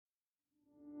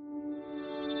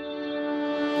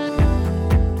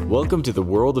Welcome to the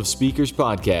World of Speakers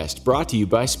podcast, brought to you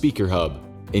by Speaker Hub.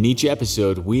 In each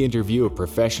episode, we interview a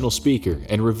professional speaker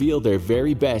and reveal their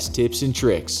very best tips and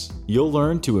tricks. You'll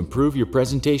learn to improve your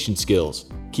presentation skills,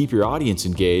 keep your audience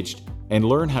engaged, and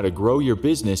learn how to grow your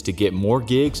business to get more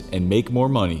gigs and make more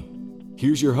money.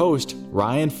 Here's your host,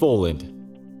 Ryan Foland.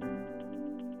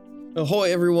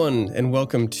 Ahoy, everyone, and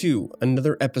welcome to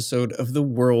another episode of the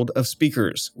World of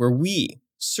Speakers, where we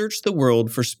search the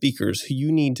world for speakers who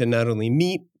you need to not only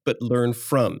meet, but learn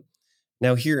from.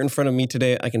 Now, here in front of me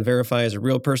today, I can verify as a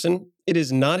real person. It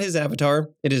is not his avatar.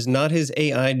 It is not his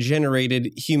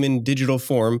AI-generated human digital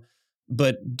form.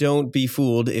 But don't be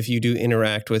fooled if you do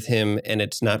interact with him and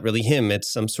it's not really him.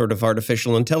 It's some sort of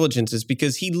artificial intelligence. It's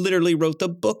because he literally wrote the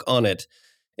book on it.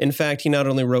 In fact, he not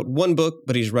only wrote one book,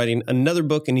 but he's writing another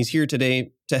book, and he's here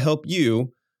today to help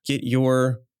you get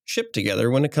your ship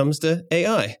together when it comes to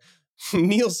AI.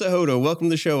 Neil Sahota, welcome to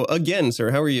the show again,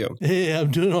 sir. How are you? Hey, I'm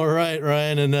doing all right,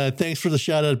 Ryan, and thanks for the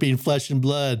shout out of being flesh and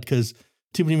blood, because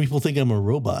too many people think I'm a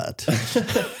robot.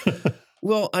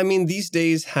 Well, I mean, these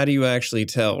days, how do you actually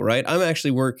tell, right? I'm actually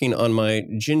working on my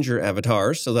Ginger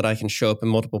avatar so that I can show up in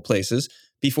multiple places.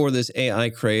 Before this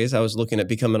AI craze, I was looking at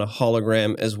becoming a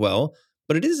hologram as well.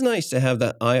 But it is nice to have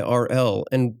that IRL.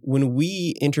 And when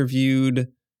we interviewed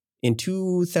in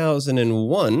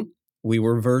 2001, we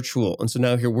were virtual. And so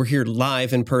now we're here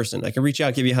live in person. I can reach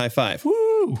out, give you a high five.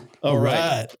 Woo! All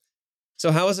right.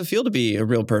 So how does it feel to be a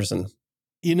real person?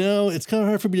 You know, it's kind of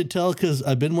hard for me to tell because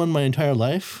I've been one my entire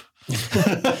life.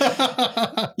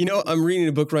 You know, I'm reading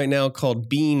a book right now called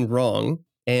Being Wrong,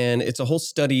 and it's a whole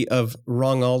study of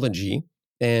wrongology.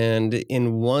 And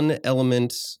in one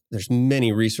element, there's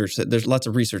lots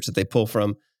of research that they pull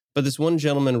from. But this one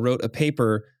gentleman wrote a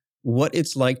paper, What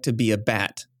It's Like to Be a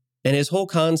Bat. And his whole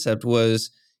concept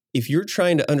was, if you're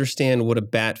trying to understand what a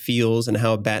bat feels and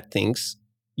how a bat thinks,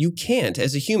 you can't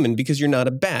as a human because you're not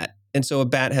a bat. And so a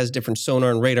bat has different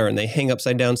sonar and radar, and they hang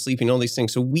upside down sleeping, all these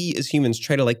things. So we as humans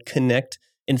try to connect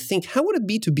and think, how would it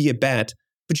be to be a bat?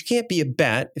 But you can't be a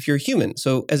bat if you're a human.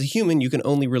 So as a human, you can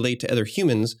only relate to other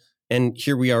humans. And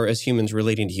here we are as humans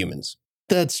relating to humans.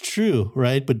 That's true,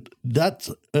 right? But that's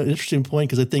an interesting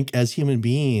point because I think as human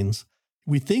beings,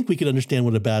 we think we can understand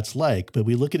what a bat's like, but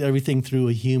we look at everything through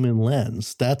a human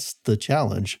lens. That's the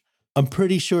challenge. I'm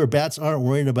pretty sure bats aren't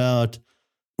worried about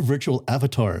virtual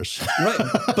avatars. Right.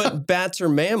 But bats are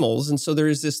mammals. And so there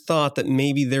is this thought that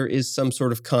maybe there is some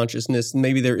sort of consciousness,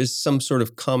 maybe there is some sort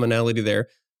of commonality there.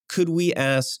 Could we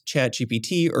ask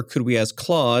ChatGPT or could we ask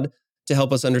Claude to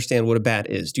help us understand what a bat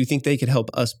is? Do you think they could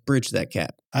help us bridge that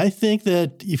gap? I think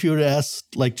that if you were to ask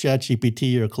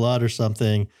ChatGPT or Claude or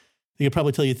something, they could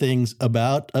probably tell you things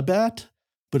about a bat,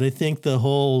 but I think the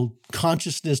whole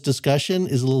consciousness discussion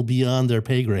is a little beyond their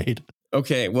pay grade.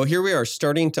 Okay, well, here we are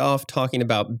starting off talking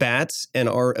about bats and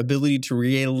our ability to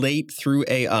relate through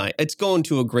AI. It's going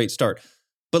to a great start,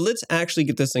 but let's actually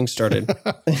get this thing started.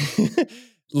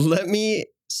 Let me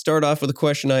start off with a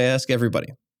question I ask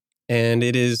everybody, and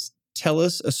it is, tell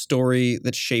us a story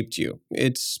that shaped you.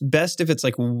 It's best if it's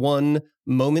one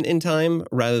moment in time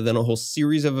rather than a whole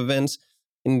series of events.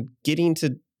 And getting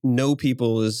to know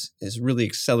people is really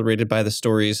accelerated by the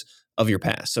stories of your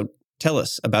past. So tell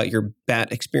us about your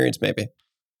bat experience, maybe.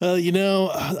 I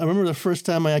remember the first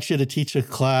time I actually had to teach a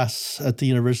class at the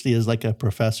university as a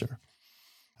professor.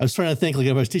 I was trying to think, if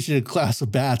I was teaching a class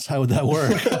of bats, how would that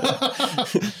work?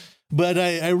 But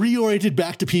I reoriented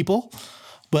back to people.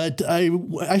 But I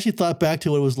actually thought back to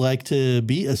what it was like to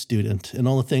be a student and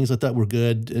all the things I thought were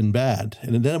good and bad.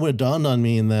 And then it dawned on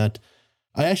me in that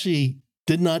I actually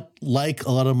did not like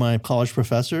a lot of my college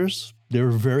professors. They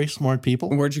were very smart people.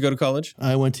 Where'd you go to college?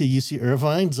 I went to UC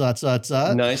Irvine,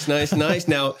 zot. Nice.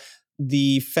 Now,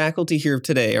 the faculty here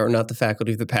today are not the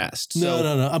faculty of the past. So.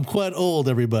 No. I'm quite old,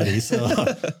 everybody. So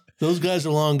those guys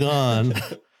are long gone.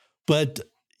 But,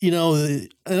 and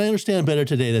I understand better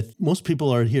today that most people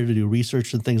are here to do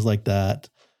research and things like that.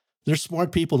 They're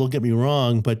smart people, don't get me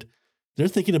wrong, but they're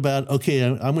thinking about, okay,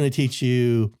 I'm going to teach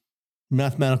you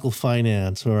mathematical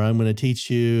finance, or I'm going to teach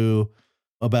you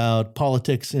about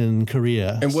politics in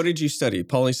Korea. And what did you study?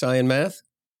 Poli-sci and math?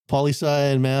 Poli-sci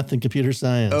and math and computer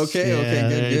science. Okay,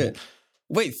 good.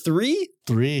 Wait, three?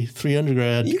 Three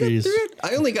undergrad degrees.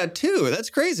 I only got two. That's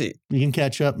crazy. You can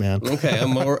catch up, man. Okay,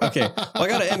 Well, I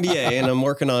got an MBA and I'm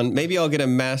working on, maybe I'll get a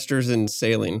master's in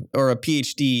sailing or a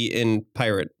PhD in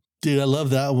pirate. Dude, I love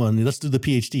that one. Let's do the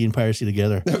PhD in piracy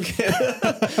together. Okay.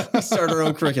 We start our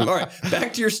own curriculum. All right,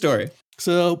 back to your story.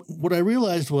 So what I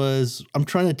realized was I'm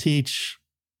trying to teach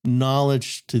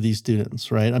knowledge to these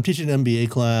students, right? I'm teaching an MBA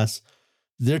class.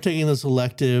 They're taking this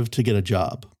elective to get a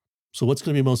job. So what's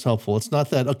going to be most helpful? It's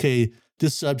not that, okay,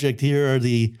 this subject, here are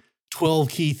the 12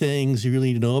 key things you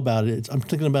really need to know about it. I'm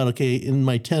thinking about, okay, in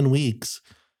my 10 weeks,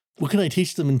 what can I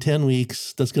teach them in 10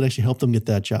 weeks that's going to actually help them get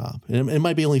that job? And it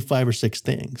might be only 5 or 6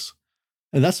 things.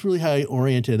 And that's really how I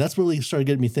oriented. That's really started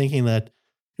getting me thinking that,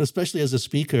 especially as a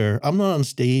speaker, I'm not on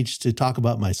stage to talk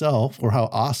about myself or how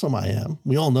awesome I am.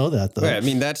 We all know that, though. Right.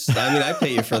 I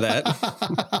pay you for that.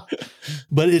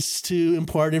 But it's to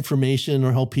impart information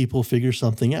or help people figure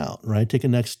something out, right? Take a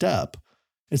next step.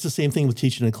 It's the same thing with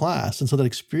teaching a class. And so that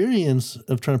experience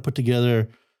of trying to put together,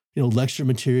 lecture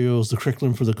materials, the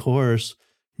curriculum for the course,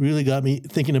 really got me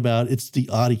thinking about it's the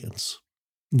audience.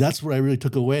 That's what I really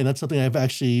took away. And that's something I've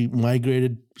actually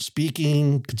migrated,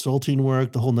 speaking, consulting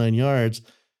work, the whole 9 yards.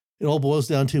 It all boils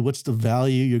down to what's the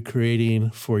value you're creating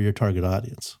for your target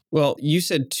audience. Well, you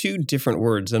said 2 different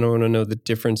words, and I want to know the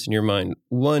difference in your mind.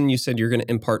 One, you said you're going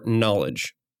to impart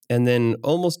knowledge. And then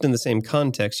almost in the same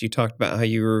context, you talked about how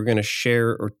you were going to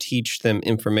share or teach them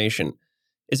information.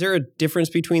 Is there a difference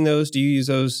between those? Do you use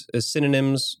those as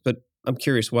synonyms? But I'm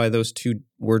curious why those 2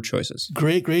 word choices.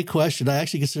 Great question. I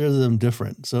actually consider them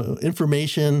different. So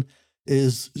information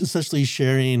is essentially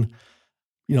sharing,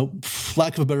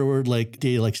 lack of a better word, like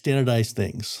data, like standardized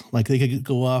things. Like they could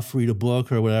go off, read a book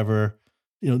or whatever.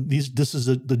 This is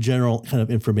the general kind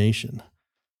of information.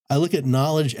 I look at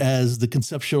knowledge as the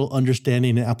conceptual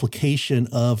understanding and application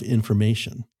of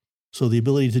information. So the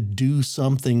ability to do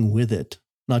something with it,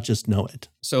 not just know it.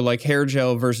 So like hair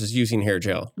gel versus using hair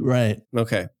gel. Right.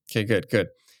 Okay, good.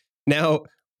 Now,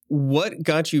 what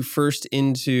got you first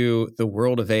into the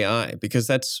world of AI? Because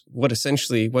that's what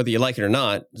essentially, whether you like it or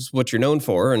not, is what you're known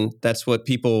for. And that's what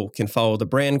people can follow the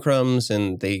breadcrumbs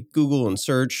and they Google and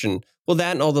search and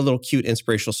that and all the little cute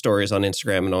inspirational stories on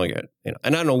Instagram and all your, and I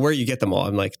don't know where you get them all.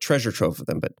 I'm like treasure trove of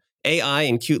them, but AI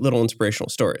and cute little inspirational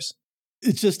stories.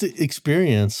 It's just the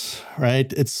experience,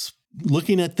 right? It's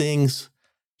looking at things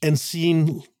and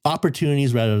seeing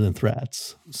opportunities rather than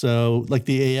threats. So like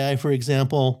the AI, for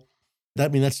example,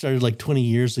 that started like 20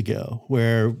 years ago,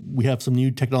 where we have some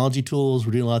new technology tools.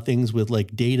 We're doing a lot of things with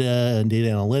like data and data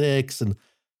analytics. And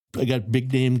I got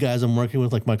big name guys I'm working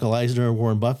with like Michael Eisner,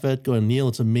 Warren Buffett, going, Neil,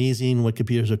 it's amazing what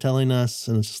computers are telling us.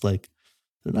 And it's just like,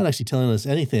 they're not actually telling us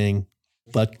anything,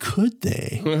 but could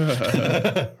they?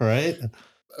 Right?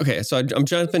 Okay, so I'm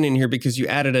jumping in here because you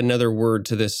added another word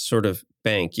to this sort of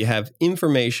bank. You have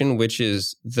information, which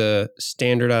is the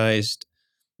standardized,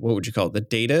 what would you call it, the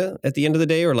data at the end of the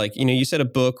day? Or like, you said a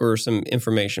book or some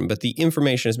information, but the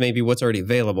information is maybe what's already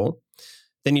available.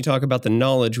 Then you talk about the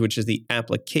knowledge, which is the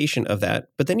application of that.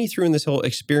 But then you threw in this whole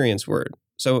experience word.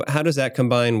 So how does that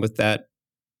combine with that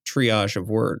triage of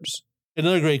words?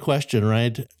 Another great question,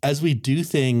 right? As we do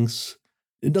things,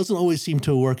 it doesn't always seem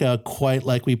to work out quite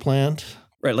like we planned.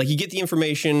 Right. Like you get the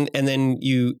information and then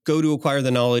you go to acquire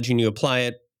the knowledge and you apply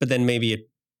it, but then maybe it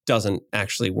doesn't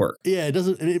actually work. Yeah, it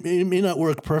doesn't. It may not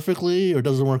work perfectly or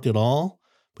doesn't work at all,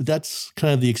 but that's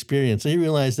kind of the experience. And you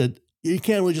realize that you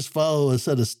can't really just follow a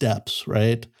set of steps,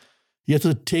 right? You have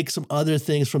to take some other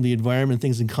things from the environment,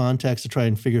 things in context to try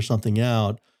and figure something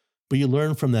out, but you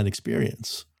learn from that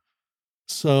experience.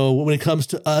 So when it comes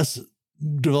to us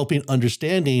developing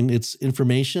understanding, it's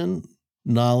information,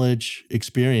 knowledge,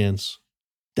 experience.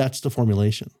 That's the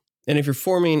formulation. And if you're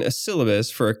forming a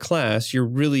syllabus for a class, you're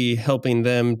really helping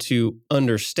them to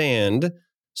understand,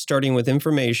 starting with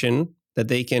information, that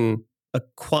they can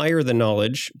acquire the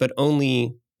knowledge, but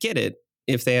only get it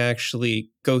if they actually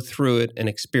go through it and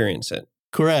experience it.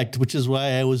 Correct, which is why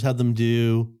I always have them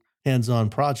do hands-on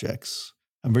projects.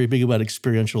 I'm very big about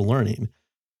experiential learning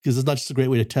because it's not just a great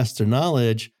way to test their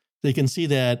knowledge. They can see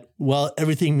that while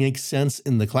everything makes sense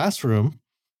in the classroom,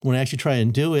 when I actually try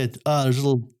and do it, there's a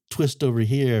little twist over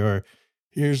here, or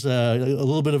here's a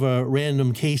little bit of a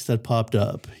random case that popped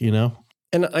up,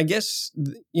 And I guess,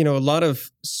 a lot of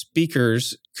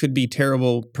speakers could be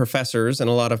terrible professors and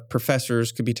a lot of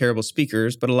professors could be terrible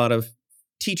speakers, but a lot of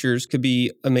teachers could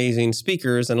be amazing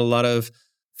speakers and a lot of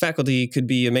faculty could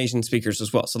be amazing speakers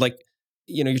as well. So like,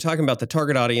 you're talking about the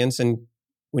target audience, and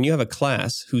when you have a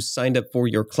class who's signed up for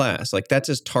your class, like that's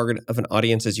as target of an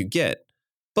audience as you get.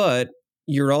 But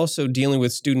you're also dealing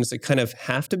with students that kind of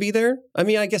have to be there. I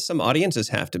mean, I guess some audiences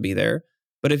have to be there.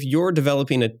 But if you're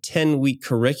developing a 10-week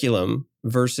curriculum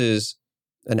versus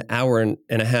an hour and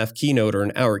a half keynote or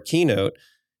an hour keynote,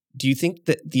 do you think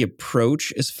that the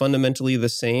approach is fundamentally the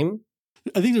same?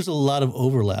 I think there's a lot of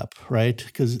overlap, right?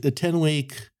 Because a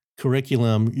 10-week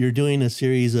curriculum, you're doing a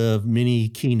series of mini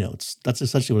keynotes. That's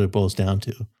essentially what it boils down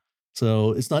to.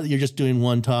 So it's not that you're just doing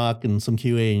one talk and some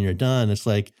QA and you're done. It's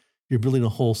like you're building a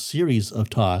whole series of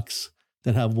talks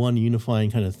that have one unifying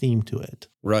kind of theme to it.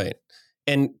 Right.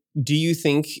 And do you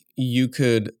think you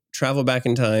could travel back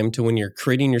in time to when you're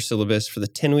creating your syllabus for the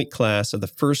 10-week class of the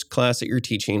first class that you're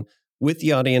teaching with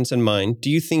the audience in mind, do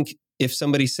you think if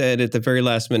somebody said at the very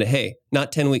last minute, hey,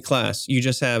 not 10-week class, you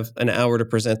just have an hour to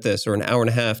present this or an hour and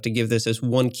a half to give this as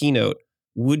one keynote,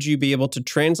 would you be able to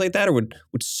translate that, or would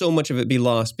so much of it be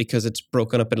lost because it's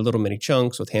broken up into little mini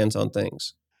chunks with hands-on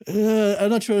things? I'm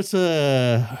not sure it's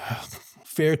a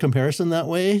fair comparison that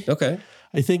way. Okay.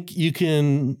 I think you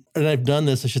can, and I've done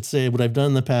this, I should say, what I've done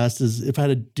in the past is if I had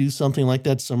to do something like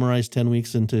that, summarize 10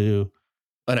 weeks into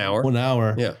an hour, 1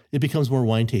 hour, yeah, it becomes more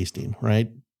wine tasting,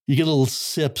 right? You get little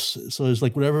sips. So it's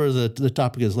like whatever the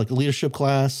topic is, like a leadership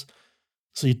class.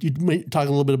 So you might talk a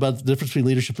little bit about the difference between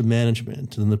leadership and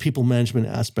management and the people management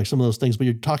aspect, some of those things, but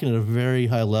you're talking at a very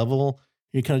high level.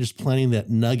 You're kind of just planting that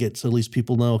nugget so at least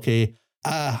people know, okay,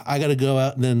 I got to go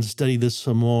out and then study this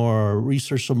some more, or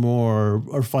research some more,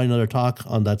 or find another talk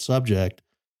on that subject,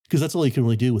 because that's all you can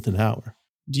really do with an hour.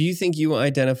 Do you think you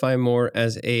identify more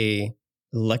as a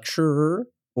lecturer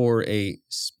or a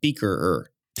speaker-er?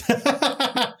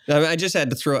 I just had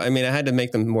to I had to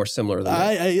make them more similar than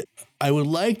that. I would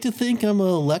like to think I'm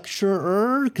a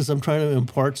lecturer because I'm trying to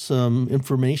impart some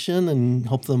information and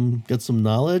help them get some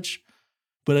knowledge.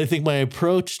 But I think my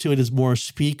approach to it is more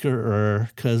speaker-er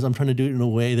because I'm trying to do it in a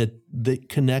way that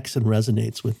connects and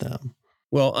resonates with them.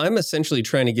 Well, I'm essentially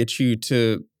trying to get you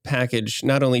to package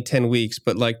not only 10 weeks,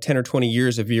 but like 10 or 20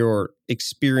 years of your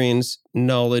experience,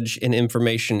 knowledge, and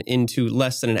information into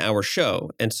less than an hour show.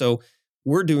 And so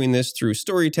we're doing this through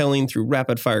storytelling, through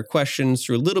rapid fire questions,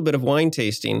 through a little bit of wine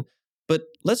tasting. But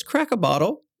let's crack a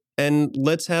bottle and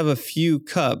let's have a few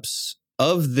cups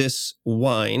of this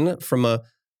wine from a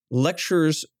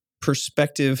lecturer's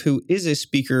perspective who is a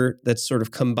speaker that's sort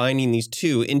of combining these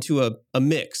two into a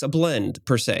mix, a blend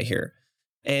per se here.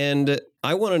 And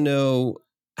I want to know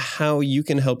how you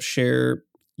can help share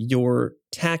your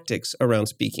tactics around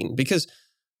speaking. Because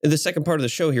in the second part of the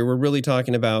show here, we're really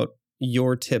talking about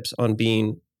your tips on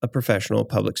being a professional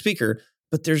public speaker.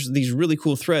 But there's these really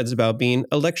cool threads about being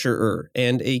a lecturer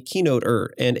and a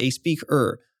keynoter and a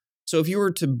speaker. So if you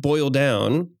were to boil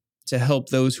down to help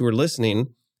those who are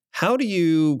listening, how do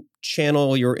you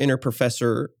channel your inner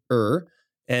professor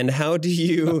and how do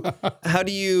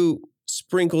you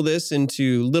sprinkle this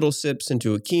into little sips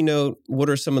into a keynote? What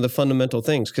are some of the fundamental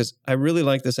things? Because I really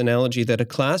like this analogy that a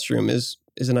classroom is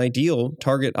an ideal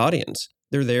target audience.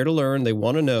 They're there to learn. They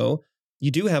want to know.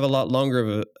 You do have a lot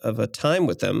longer of a time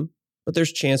with them, but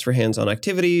there's chance for hands-on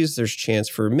activities. There's chance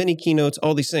for mini keynotes,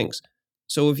 all these things.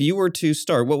 So if you were to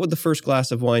start, what would the first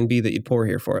glass of wine be that you'd pour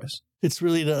here for us? It's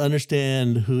really to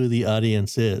understand who the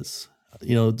audience is.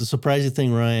 The surprising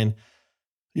thing, Ryan,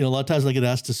 a lot of times I get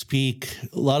asked to speak.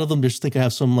 A lot of them just think I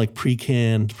have some like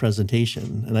pre-canned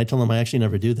presentation. And I tell them I actually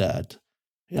never do that.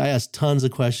 I ask tons of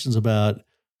questions about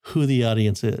who the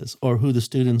audience is or who the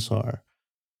students are.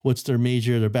 What's their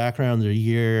major, their background, their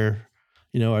year?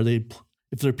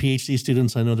 If they're PhD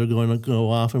students, I know they're going to go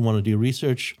off and want to do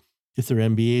research. If they're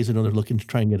MBAs, I know they're looking to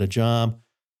try and get a job.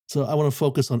 So I want to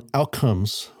focus on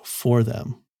outcomes for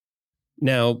them.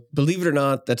 Now, believe it or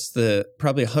not, that's the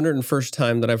probably 101st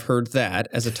time that I've heard that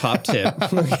as a top tip.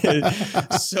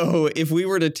 So if we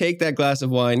were to take that glass of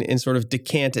wine and sort of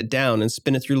decant it down and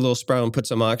spin it through a little spiral and put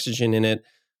some oxygen in it,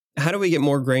 how do we get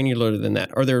more granular than that?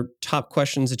 Are there top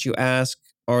questions that you ask?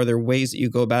 Are there ways that you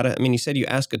go about it? I mean, you said you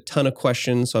ask a ton of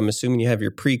questions, so I'm assuming you have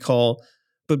your pre-call.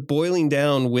 But boiling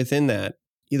down within that,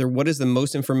 either what is the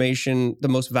most information, the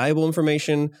most valuable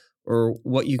information, or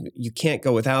what you can't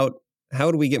go without? How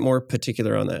do we get more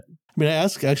particular on that? I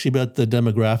ask actually about the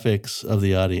demographics of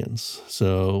the audience.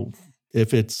 So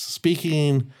if it's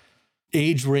speaking,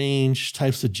 age range,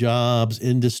 types of jobs,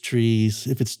 industries.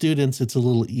 If it's students, it's a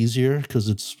little easier because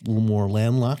it's a little more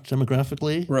landlocked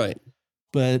demographically. Right.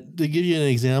 But to give you an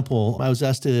example, I was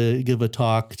asked to give a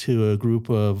talk to a group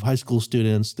of high school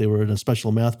students. They were in a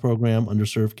special math program,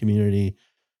 underserved community.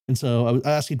 And so I was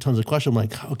asking tons of questions. I'm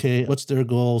like, okay, what's their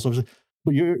goals? I was like,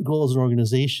 but your goal as an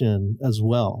organization as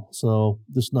well. So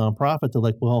this nonprofit, they're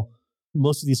like, well,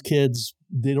 most of these kids,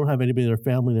 they don't have anybody in their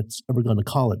family that's ever gone to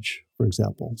college, for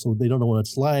example. So they don't know what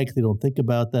it's like. They don't think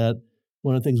about that.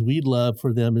 One of the things we'd love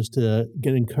for them is to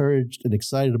get encouraged and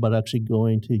excited about actually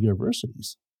going to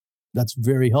universities. That's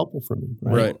very helpful for me.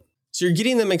 Right. So you're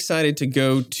getting them excited to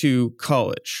go to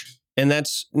college. And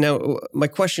that's now my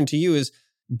question to you is,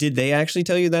 did they actually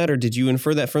tell you that, or did you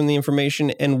infer that from the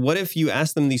information? And what if you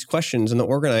ask them these questions and the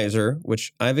organizer,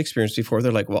 which I've experienced before,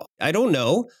 they're like, well, I don't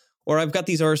know, or I've got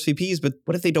these RSVPs, but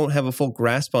what if they don't have a full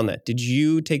grasp on that? Did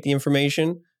you take the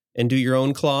information and do your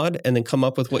own Claude and then come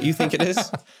up with what you think it is?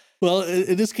 Well,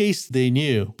 in this case, they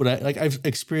knew, but I've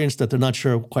experienced that they're not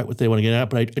sure quite what they want to get at,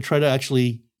 but I try to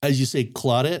actually as you say,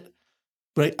 Claude it.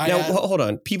 But hold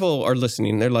on. People are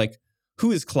listening. They're like,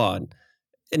 who is Claude?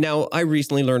 And now, I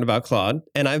recently learned about Claude,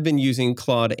 and I've been using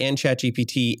Claude and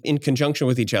ChatGPT in conjunction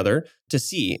with each other to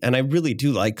see. And I really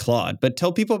do like Claude. But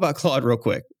tell people about Claude real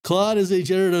quick. Claude is a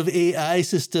generative AI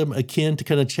system akin to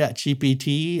kind of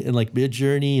ChatGPT and like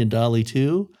Midjourney and DALL-E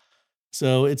 2.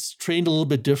 So it's trained a little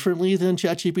bit differently than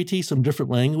ChatGPT, some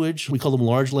different language. We call them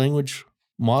large language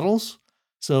models.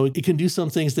 So it can do some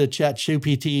things that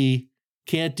ChatGPT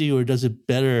can't do, or does it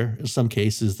better in some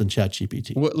cases than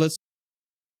ChatGPT.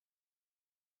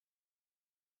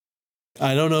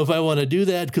 I don't know if I want to do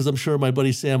that, because I'm sure my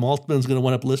buddy Sam Altman's going to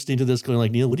wind up listening to this going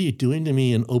like, Neil, what are you doing to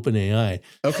me in OpenAI?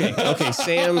 Okay,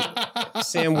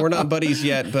 Sam, we're not buddies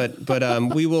yet,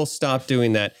 but we will stop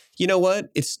doing that. You know what?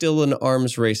 It's still an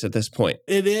arms race at this point.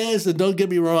 It is, and don't get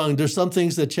me wrong. There's some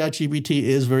things that ChatGPT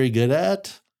is very good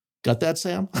at. Got that,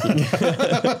 Sam?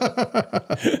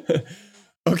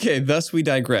 Okay, thus we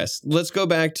digress. Let's go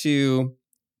back to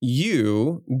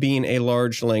you being a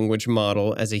large language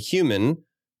model as a human,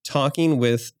 talking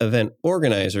with event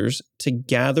organizers to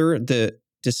gather the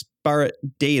disparate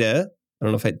data. I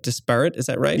don't know if disparate, is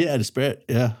that right? Yeah, disparate,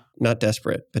 yeah. Not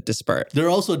desperate, but disparate. They're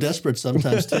also desperate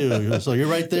sometimes too. So you're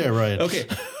right there, Ryan. Okay,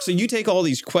 so you take all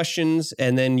these questions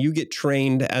and then you get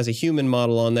trained as a human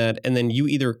model on that, and then you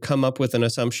either come up with an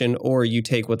assumption or you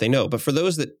take what they know. But for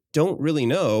those that don't really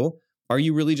know, are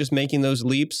you really just making those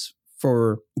leaps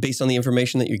based on the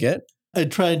information that you get? I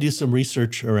try and do some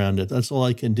research around it. That's all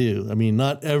I can do. I mean,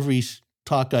 not every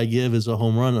talk I give is a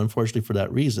home run, unfortunately, for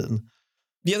that reason.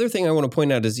 The other thing I want to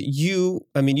point out is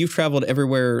you've traveled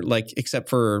everywhere, like except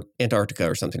for Antarctica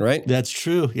or something, right? That's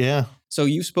true. Yeah. So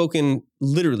you've spoken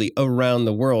literally around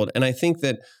the world. And I think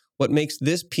that what makes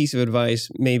this piece of advice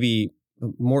maybe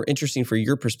more interesting for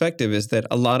your perspective is that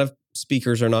a lot of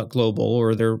speakers are not global,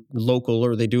 or they're local,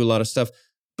 or they do a lot of stuff.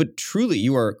 But truly,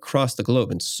 you are across the globe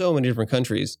in so many different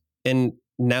countries. And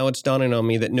now it's dawning on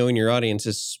me that knowing your audience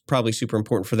is probably super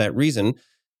important for that reason.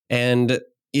 And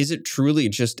is it truly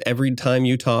just every time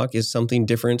you talk is something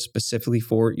different specifically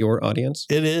for your audience?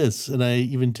 It is. And I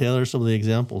even tailor some of the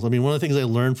examples. I mean, one of the things I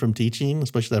learned from teaching,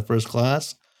 especially that first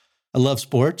class, I love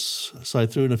sports. So I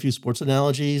threw in a few sports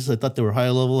analogies. I thought they were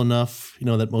high level enough,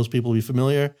 that most people will be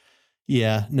familiar.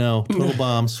 Yeah, no, total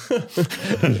bombs.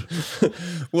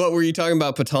 What, were you talking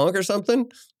about, petanque or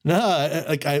something? No,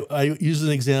 I use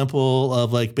an example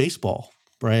of like baseball,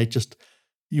 right? Just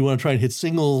you want to try and hit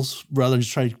singles rather than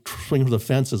just try to swing for the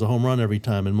fence as a home run every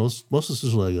time. And most of us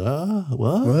are like,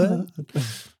 what?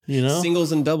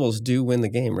 Singles and doubles do win the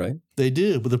game, right? They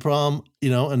do. But the problem,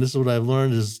 and this is what I've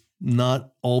learned, is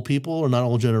not all people or not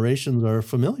all generations are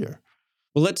familiar.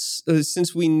 Well, let's,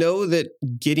 since we know that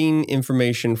getting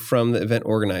information from the event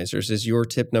organizers is your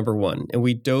tip number one, and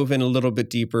we dove in a little bit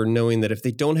deeper, knowing that if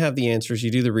they don't have the answers, you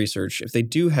do the research. If they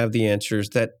do have the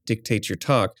answers, that dictates your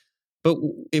talk. But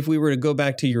if we were to go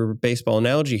back to your baseball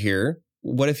analogy here,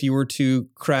 what if you were to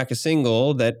crack a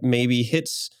single that maybe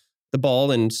hits the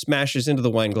ball and smashes into the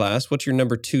wine glass? What's your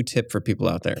number 2 tip for people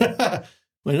out there?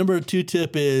 My number 2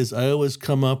 tip is I always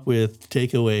come up with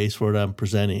takeaways for what I'm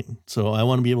presenting. So I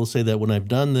want to be able to say that when I've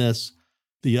done this,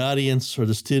 the audience or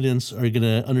the students are going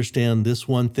to understand this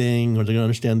one thing, or they're going to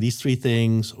understand these 3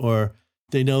 things, or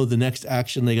they know the next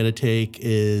action they got to take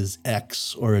is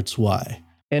X or it's Y.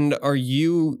 And are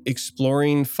you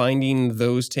exploring finding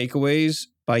those takeaways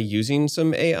by using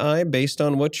some AI based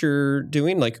on what you're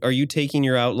doing? Like, are you taking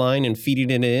your outline and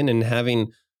feeding it in and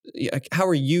how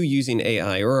are you using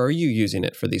AI, or are you using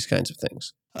it for these kinds of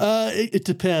things? It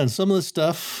depends. Some of the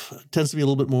stuff tends to be a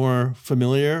little bit more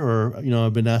familiar, or,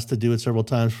 I've been asked to do it several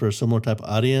times for a similar type of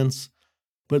audience.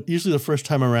 But usually the first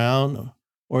time around,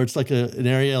 or it's like an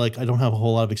area like I don't have a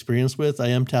whole lot of experience with, I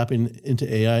am tapping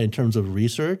into AI in terms of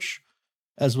research,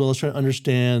 as well as trying to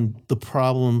understand the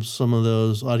problems some of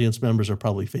those audience members are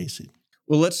probably facing.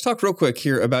 Well, let's talk real quick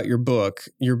here about your book.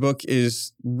 Your book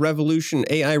is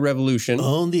AI Revolution.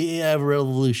 Own the AI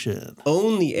Revolution.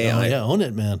 Own the AI. Oh, yeah, own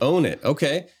it, man. Own it.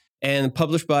 Okay. And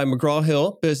published by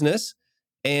McGraw-Hill Business.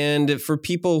 And for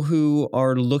people who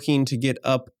are looking to get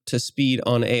up to speed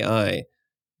on AI,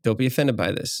 don't be offended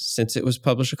by this. Since it was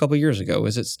published a couple years ago,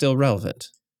 is it still relevant?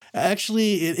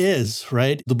 Actually, it is,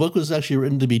 right? The book was actually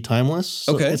written to be timeless.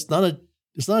 So okay. It's not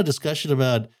a discussion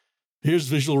about here's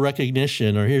visual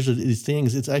recognition or here's these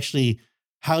things. It's actually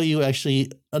how you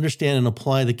actually understand and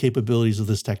apply the capabilities of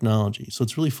this technology. So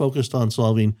it's really focused on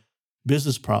solving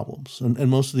business problems. And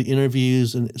most of the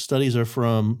interviews and studies are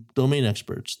from domain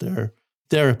experts. They're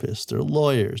therapists, they're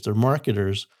lawyers, they're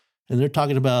marketers, and they're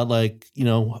talking about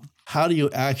how do you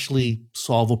actually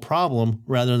solve a problem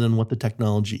rather than what the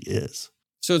technology is.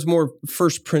 So it's more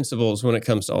first principles when it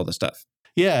comes to all the stuff.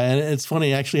 Yeah, and it's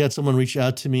funny. I actually had someone reach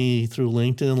out to me through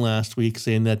LinkedIn last week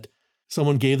saying that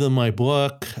someone gave them my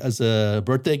book as a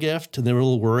birthday gift, and they were a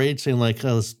little worried, saying like,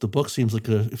 oh, the book seems like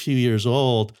a few years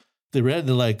old. They read it, and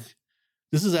they're like,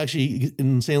 this is actually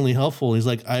insanely helpful. He's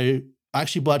like, I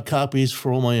actually bought copies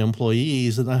for all my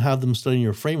employees, and I have them studying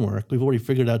your framework. We've already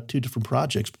figured out 2 different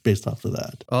projects based off of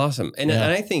that. Awesome. And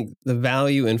I think the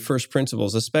value in first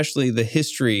principles, especially the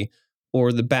history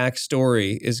or the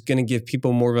backstory, is going to give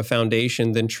people more of a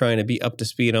foundation than trying to be up to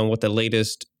speed on what the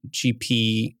latest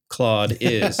GP Claude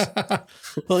is.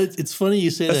 Well, it's funny you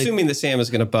say that. Assuming that Sam is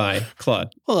going to buy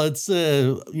Claude. Well, it's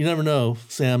you never know,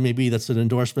 Sam. Maybe that's an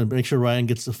endorsement. But make sure Ryan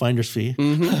gets the finder's fee.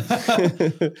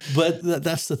 Mm-hmm. But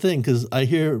that's the thing, because I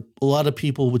hear a lot of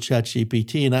people with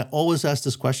ChatGPT, and I always ask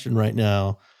this question right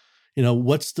now.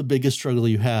 What's the biggest struggle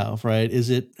you have, right?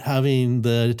 Is it having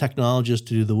the technologists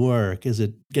to do the work? Is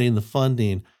it getting the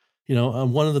funding?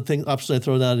 One of the things options I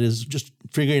throw out is just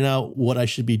figuring out what I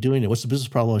should be doing. What's the business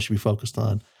problem I should be focused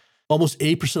on? Almost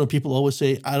 80% of people always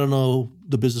say, I don't know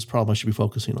the business problem I should be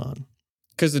focusing on.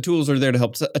 Because the tools are there to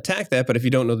help attack that, but if you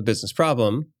don't know the business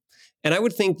problem, and I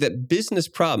would think that business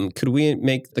problem, could we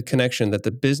make the connection that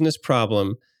the business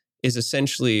problem is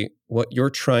essentially what you're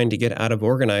trying to get out of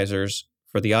organizers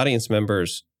for the audience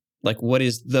members? Like, what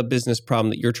is the business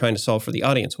problem that you're trying to solve for the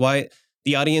audience? Why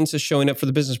the audience is showing up for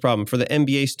the business problem? For the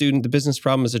MBA student, the business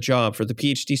problem is a job. For the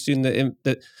PhD student,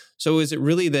 so is it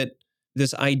really that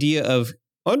this idea of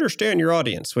understand your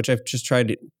audience, which I've just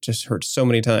heard so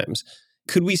many times?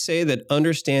 Could we say that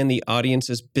understand the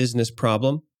audience's business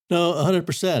problem? No,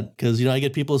 100%. Because, I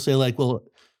get people say like, well,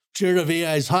 generative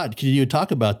AI is hot. Can you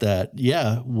talk about that?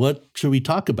 Yeah. What should we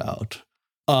talk about?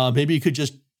 Maybe you could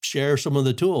just share some of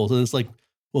the tools. And it's like,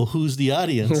 well, who's the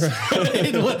audience?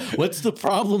 Right? What's the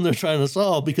problem they're trying to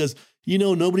solve? Because,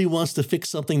 nobody wants to fix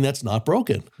something that's not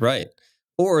broken. Right.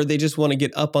 Or they just want to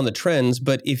get up on the trends.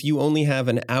 But if you only have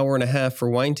an hour and a half for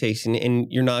wine tasting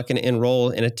and you're not going to enroll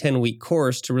in a 10-week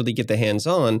course to really get the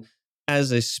hands-on,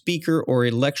 as a speaker or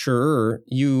a lecturer,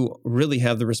 you really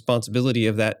have the responsibility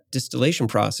of that distillation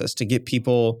process to get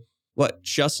people,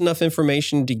 just enough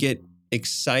information to get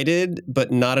excited,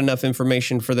 but not enough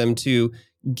information for them to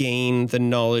gain the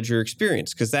knowledge or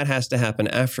experience, because that has to happen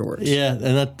afterwards. Yeah,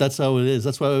 and that's how it is.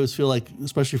 That's why I always feel like,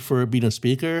 especially for being a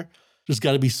speaker, there's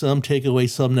got to be some takeaway,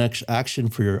 some next action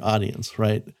for your audience,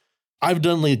 right? I've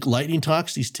done like lightning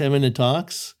talks, these 10-minute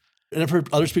talks, and I've heard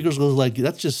other speakers go like,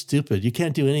 that's just stupid. You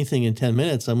can't do anything in 10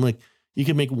 minutes. I'm like, you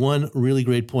can make one really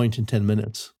great point in 10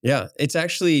 minutes. Yeah, it's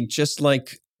actually just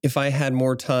like if I had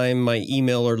more time, my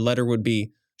email or letter would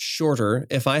be shorter.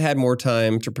 If I had more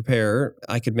time to prepare,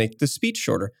 I could make the speech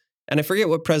shorter. And I forget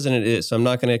what president it is, so I'm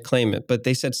not going to claim it. But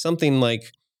they said something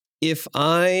like, if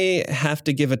I have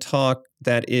to give a talk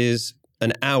that is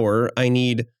an hour, I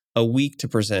need a week to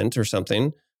present or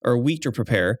something, or a week to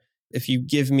prepare. If you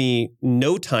give me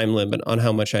no time limit on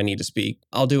how much I need to speak,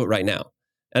 I'll do it right now.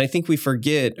 And I think we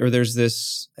forget, or there's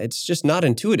this, it's just not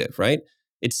intuitive, right?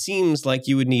 It seems like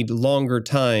you would need longer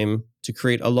time to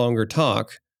create a longer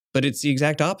talk, but it's the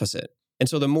exact opposite. And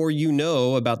so the more you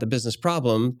know about the business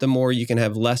problem, the more you can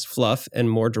have less fluff and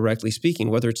more directly speaking,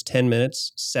 whether it's 10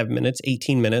 minutes, 7 minutes,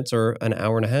 18 minutes, or an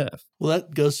hour and a half. Well,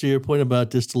 that goes to your point about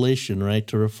distillation, right?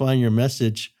 To refine your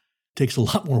message takes a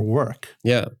lot more work.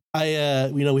 Yeah. We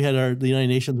had the United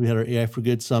Nations, we had our AI for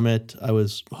Good Summit. I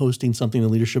was hosting something in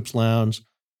the Leadership's Lounge.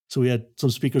 So we had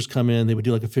some speakers come in, they would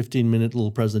do like a 15-minute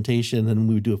little presentation, and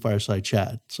we would do a fireside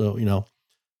chat. So,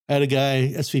 I had a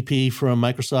guy, SVP from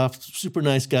Microsoft, super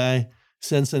nice guy,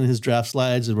 sends in his draft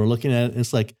slides, and we're looking at it, and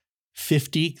it's like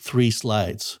 53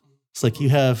 slides. It's like you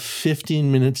have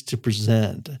 15 minutes to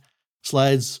present.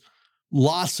 Slides,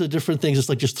 lots of different things. It's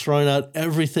like just throwing out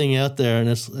everything out there. And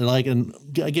it's like, and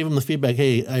I gave him the feedback,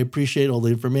 hey, I appreciate all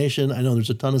the information. I know there's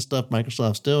a ton of stuff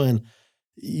Microsoft's doing.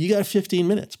 You got 15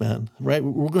 minutes, man, right?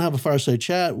 We're going to have a fireside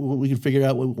chat. We can figure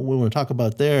out what we want to talk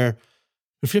about there.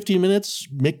 For 15 minutes,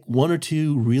 make 1 or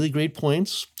 2 really great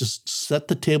points. Just set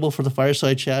the table for the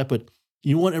fireside chat. But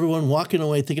you want everyone walking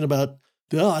away thinking about,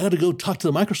 I got to go talk to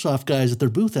the Microsoft guys at their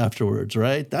booth afterwards,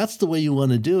 right? That's the way you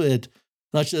want to do it.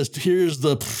 Not just here's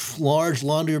the large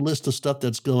laundry list of stuff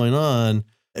that's going on.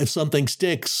 If something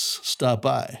sticks, stop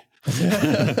by.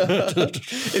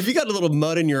 If you got a little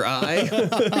mud in your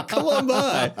eye, come on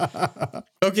by.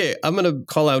 Okay, I'm going to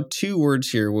call out 2 words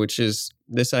here, which is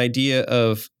this idea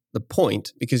of the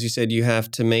point, because you said you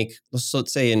have to make, let's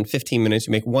say in 15 minutes,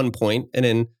 you make 1 point, and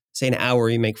in, say, an hour,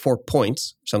 you make 4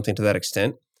 points, something to that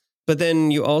extent. But then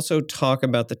you also talk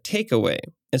about the takeaway.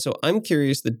 And so I'm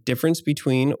curious the difference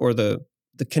between, or the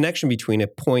connection between a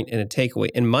point and a takeaway.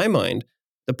 In my mind,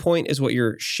 the point is what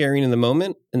you're sharing in the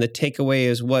moment, and the takeaway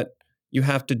is what you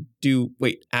have to do,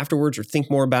 afterwards or think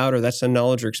more about, or that's a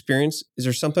knowledge or experience. Is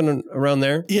there something around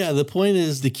there? Yeah, the point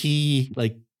is the key,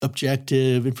 like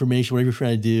objective information, whatever you're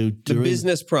trying to do. The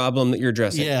business problem that you're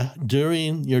addressing. Yeah,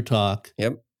 during your talk.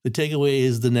 Yep. The takeaway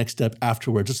is the next step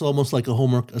afterwards. It's almost like a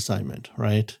homework assignment,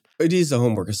 right? It is a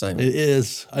homework assignment. It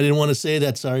is. I didn't want to say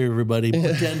that. Sorry, everybody.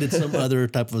 Pretend it's some other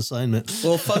type of assignment.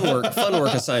 Well, fun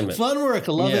work assignment. Fun work.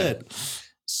 I love it.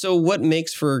 So what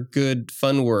makes for good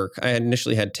fun work? I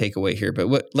initially had takeaway here, but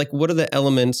what are the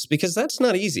elements? Because that's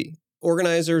not easy.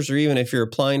 Organizers, or even if you're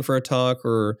applying for a talk,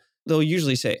 or they'll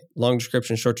usually say long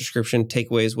description, short description,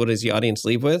 takeaways. What does the audience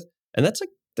leave with? And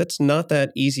that's not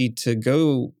that easy to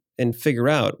go and figure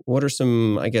out. What are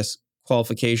some, I guess,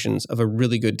 qualifications of a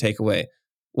really good takeaway?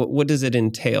 What does it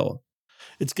entail?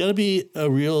 It's got to be a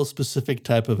real specific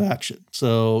type of action.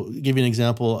 So, give you an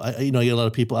example. I get a lot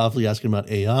of people obviously asking about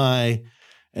AI,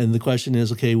 and the question is,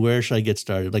 okay, where should I get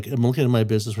started? Like, I'm looking at my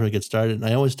business where I get started, and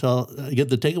I always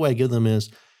the takeaway I give them is,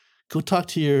 go talk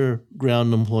to your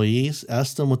ground employees,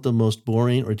 ask them what the most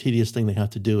boring or tedious thing they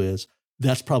have to do is.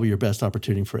 That's probably your best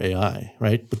opportunity for AI,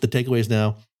 right? But the takeaway is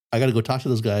now, I got to go talk to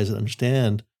those guys and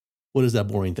understand what is that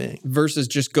boring thing versus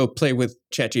just go play with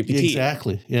ChatGPT.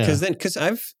 Exactly. Yeah. Because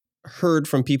I've heard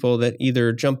from people that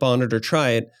either jump on it or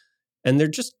try it, and they're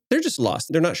just lost.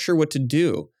 They're not sure what to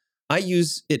do. I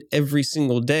use it every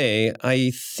single day.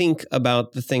 I think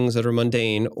about the things that are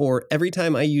mundane, or every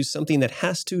time I use something that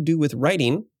has to do with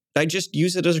writing, I just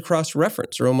use it as a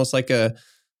cross-reference, or almost like a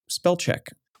spell check.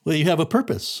 Well, you have a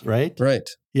purpose, right? Right.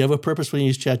 You have a purpose when you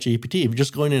use ChatGPT. If you're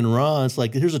just going in raw, it's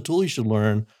like, here's a tool you should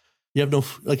learn. You have no,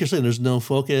 like you're saying, there's no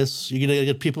focus. You're going to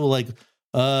get people like,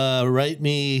 write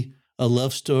me a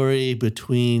love story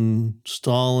between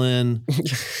Stalin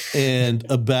and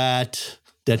a bat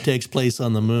that takes place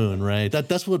on the moon, right?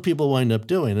 That's what people wind up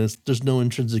doing. There's no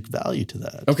intrinsic value to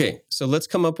that. Okay, so let's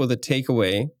come up with a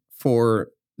takeaway for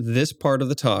this part of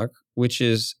the talk, which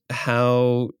is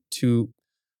how to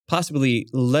possibly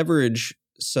leverage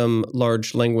some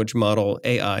large language model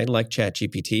AI like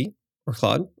ChatGPT or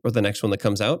Claude, or the next one that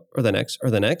comes out, or the next,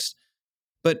 or the next.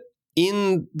 But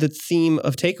in the theme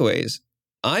of takeaways,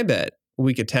 I bet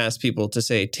we could task people to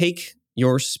say, take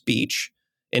your speech,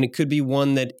 and it could be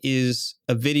one that is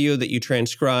a video that you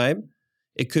transcribe.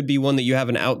 It could be one that you have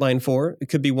an outline for. It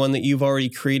could be one that you've already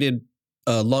created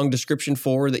a long description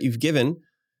for that you've given.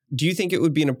 Do you think it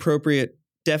would be an appropriate,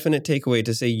 definite takeaway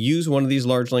to say, use one of these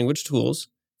large language tools,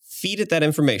 feed it that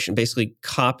information, basically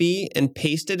copy and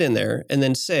paste it in there, and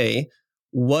then say,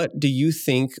 what do you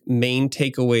think main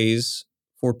takeaways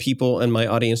for people and my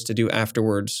audience to do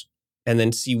afterwards, and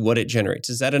then see what it generates?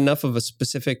 Is that enough of a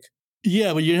specific?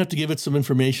 Yeah, but you have to give it some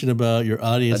information about your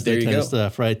audience, that kind of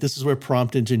stuff, right? This is where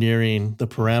prompt engineering, the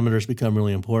parameters become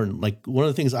really important. Like, one of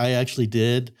the things I actually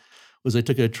did was I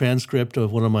took a transcript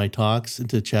of one of my talks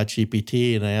into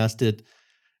ChatGPT, and I asked it,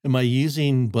 am I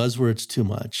using buzzwords too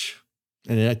much?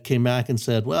 And it came back and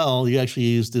said, well, you actually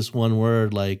used this one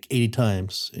word like 80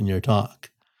 times in your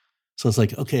talk. So it's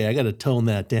like, okay, I got to tone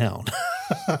that down.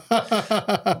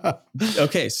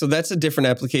 Okay, so that's a different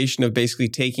application of basically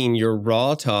taking your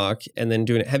raw talk and then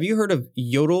doing it. Have you heard of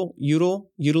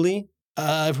Yodely?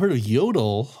 I've heard of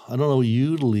Yodel. I don't know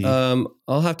Udely.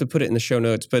 I'll have to put it in the show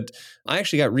notes, but I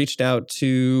actually got reached out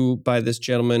to by this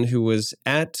gentleman who was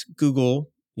at Google,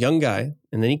 young guy,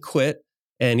 and then he quit.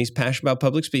 And he's passionate about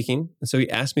public speaking. And so he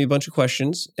asked me a bunch of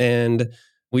questions, and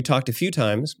we talked a few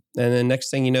times. And then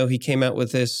next thing you know, he came out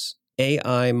with this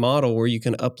AI model where you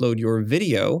can upload your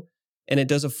video, and it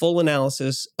does a full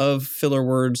analysis of filler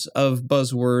words, of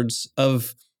buzzwords,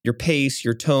 of your pace,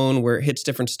 your tone, where it hits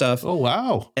different stuff. Oh,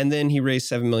 wow. And then he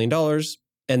raised $7 million.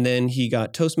 And then he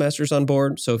got Toastmasters on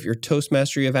board. So if you're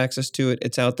Toastmaster, you have access to it.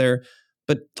 It's out there.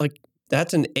 But like,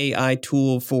 that's an AI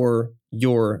tool for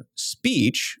your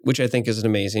speech, which I think is an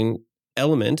amazing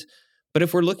element. But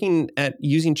if we're looking at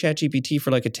using ChatGPT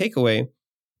for like a takeaway,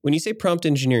 when you say prompt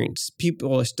engineering,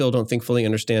 people I still don't think fully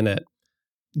understand that.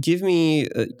 Give me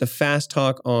the fast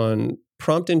talk on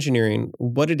prompt engineering,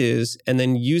 what it is, and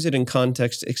then use it in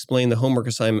context to explain the homework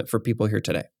assignment for people here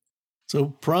today. So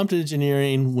prompt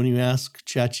engineering, when you ask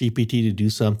ChatGPT to do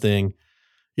something,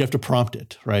 you have to prompt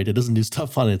it, right? It doesn't do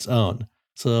stuff on its own.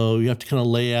 So you have to kind of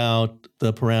lay out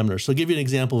the parameters. So I'll give you an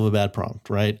example of a bad prompt,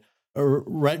 right? Or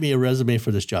write me a resume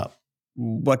for this job.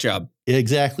 What job?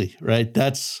 Exactly, right?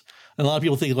 And a lot of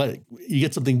people think like you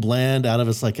get something bland out of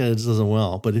it, it's like, it just doesn't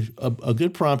well. But a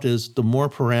good prompt is the more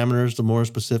parameters, the more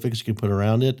specifics you can put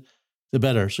around it, the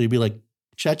better. So you'd be like,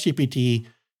 ChatGPT,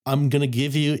 I'm going to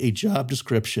give you a job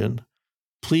description.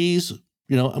 Please,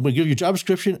 I'm going to give you a job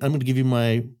description. I'm going to give you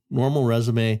my normal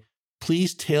resume.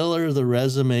 Please tailor the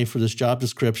resume for this job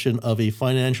description of a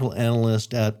financial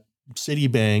analyst at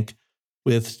Citibank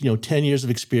with, 10 years of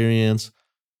experience,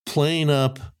 playing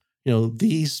up,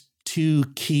 these 2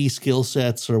 key skill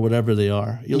sets or whatever they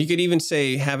are. You could even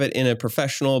say have it in a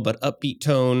professional but upbeat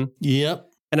tone. Yep.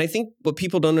 And I think what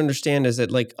people don't understand is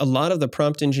that like a lot of the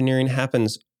prompt engineering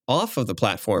happens off of the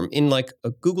platform in like a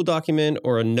Google document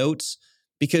or a notes,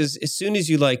 because as soon as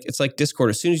you it's like Discord,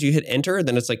 as soon as you hit enter,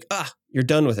 then it's like, you're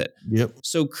done with it. Yep.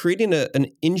 So creating an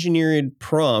engineered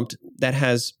prompt that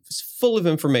is full of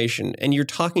information and you're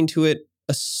talking to it,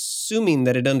 assuming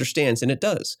that it understands, and it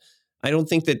does. I don't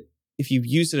think that if you've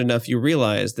used it enough, you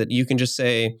realize that you can just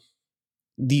say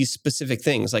these specific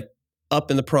things like up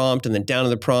in the prompt and then down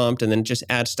in the prompt and then just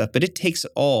add stuff, but it takes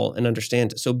it all and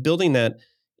understands it. So building that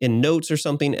in notes or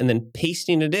something and then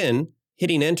pasting it in,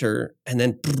 hitting enter, and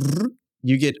then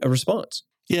you get a response.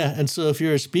 Yeah. And so if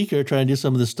you're a speaker trying to do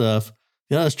some of this stuff,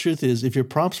 the honest truth is if your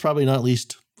prompt's probably not at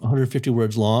least 150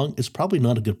 words long, it's probably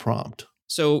not a good prompt.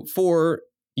 So for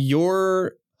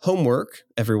your homework,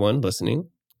 everyone listening,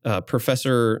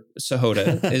 Professor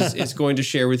Sahota is going to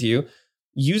share with you,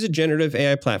 use a generative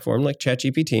AI platform like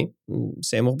ChatGPT.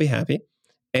 Sam will be happy.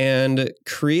 And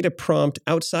create a prompt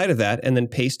outside of that and then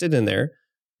paste it in there.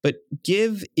 But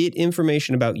give it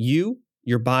information about you,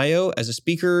 your bio as a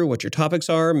speaker, what your topics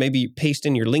are. Maybe paste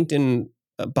in your LinkedIn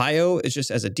bio is just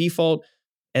as a default.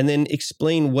 And then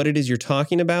explain what it is you're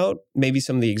talking about. Maybe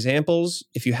some of the examples.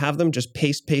 If you have them, just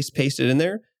paste it in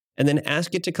there. And then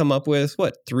ask it to come up with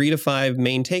 3 to 5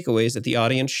 main takeaways that the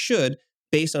audience should,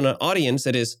 based on an audience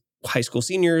that is high school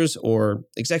seniors or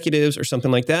executives or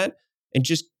something like that. And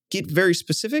just get very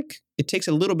specific. It takes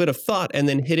a little bit of thought and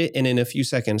then hit it. And in a few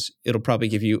seconds, it'll probably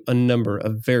give you a number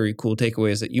of very cool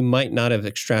takeaways that you might not have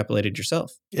extrapolated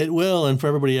yourself. It will. And for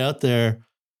everybody out there,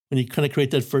 when you kind of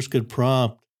create that first good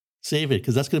prompt, save it,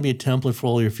 because that's going to be a template for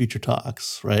all your future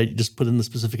talks, right? You just put in the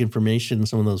specific information in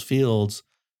some of those fields,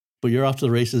 but you're off to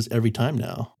the races every time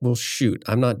now. Well, shoot,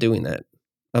 I'm not doing that.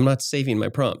 I'm not saving my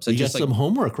prompts. You got some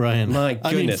homework, Ryan. My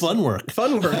goodness. Fun work.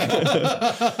 Fun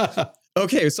work.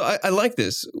 Okay, so I like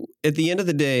this. At the end of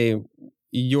the day,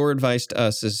 your advice to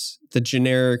us is the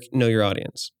generic know your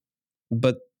audience.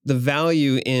 But the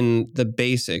value in the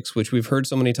basics, which we've heard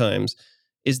so many times,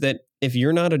 is that if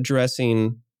you're not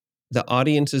addressing the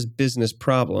audience's business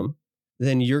problem,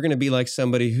 then you're going to be like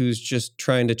somebody who's just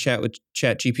trying to chat with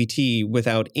ChatGPT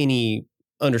without any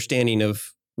understanding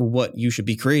of what you should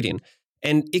be creating.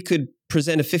 And it could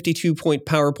present a 52-point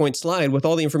PowerPoint slide with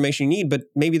all the information you need, but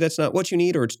maybe that's not what you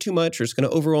need, or it's too much, or it's going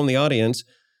to overwhelm the audience.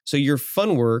 So your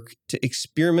fun work to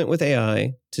experiment with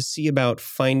AI, to see about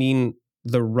finding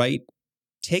the right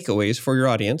takeaways for your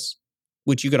audience,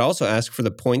 which you could also ask for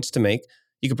the points to make.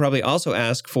 You could probably also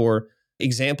ask for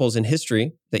examples in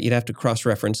history that you'd have to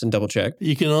cross-reference and double-check.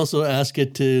 You can also ask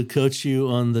it to coach you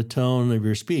on the tone of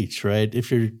your speech, right?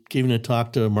 If you're giving a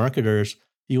talk to marketers,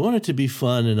 you want it to be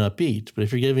fun and upbeat. But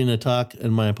if you're giving a talk,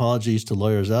 and my apologies to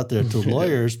lawyers out there, to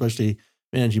lawyers, especially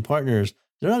managing partners,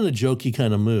 they're not in a jokey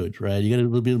kind of mood, right? You got a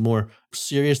little bit more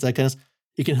serious, that kind of stuff.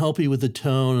 It can help you with the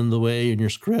tone and the way in your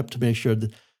script to make sure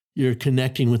that you're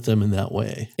connecting with them in that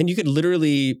way. And you could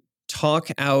literally talk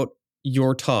out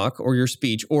your talk or your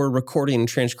speech or recording and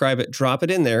transcribe it, drop it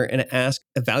in there and ask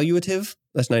evaluative,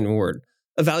 that's not even a word,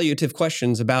 evaluative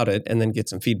questions about it and then get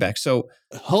some feedback. So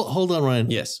hold on,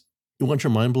 Ryan. Yes. You want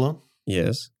your mind blown?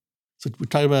 Yes. So we're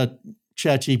talking about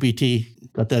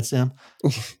ChatGPT. Got that, Sam?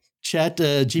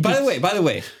 GPT. By the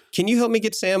way, can you help me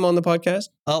get Sam on the podcast?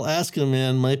 I'll ask him,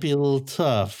 man. Might be a little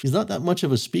tough. He's not that much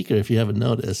of a speaker if you haven't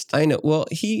noticed. I know. Well,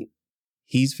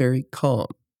 he's very calm.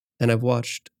 And I've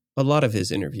watched a lot of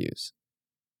his interviews.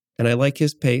 And I like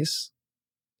his pace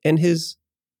and his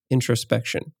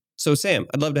introspection. So, Sam,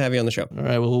 I'd love to have you on the show. All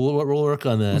right. Well, we'll work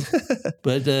on that.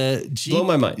 But blow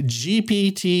my mind.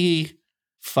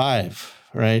 GPT-5,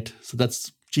 right? So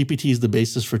that's GPT is the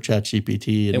basis for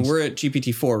ChatGPT. And we're at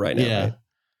GPT-4 right now. Yeah. Right?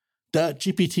 That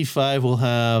GPT-5 will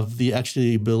have the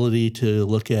ability to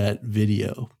look at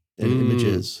video and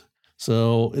images.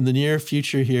 So in the near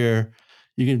future here,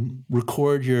 you can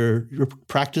record your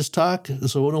practice talk.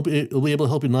 So it'll be able to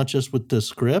help you not just with the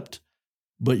script,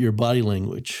 but your body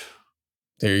language.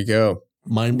 There you go.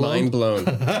 Mind blown? Mind blown.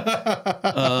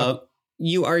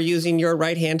 You are using your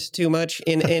right hand too much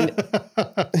in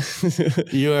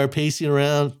You are pacing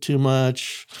around too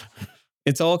much.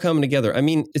 It's all coming together. I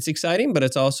mean, it's exciting, but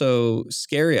it's also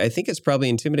scary. I think it's probably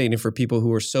intimidating for people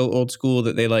who are so old school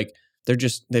that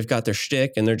they've got their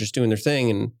shtick and they're just doing their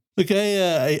thing. And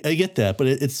okay, I get that, but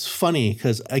it's funny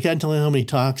because I can't tell you how many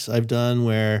talks I've done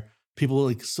where people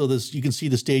like, so this, you can see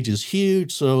the stage is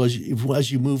huge. So as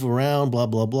you move around, blah,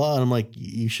 blah, blah. And I'm like,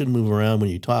 you shouldn't move around when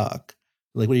you talk.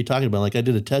 Like, what are you talking about? Like, I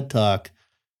did a TED Talk,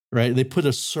 right? They put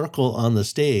a circle on the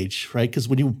stage, right? Because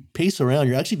when you pace around,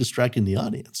 you're actually distracting the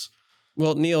audience.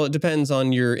 Well, Neil, it depends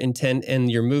on your intent and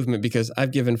your movement, because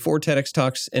I've given 4 TEDx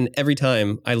talks and every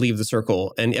time I leave the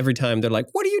circle and every time they're like,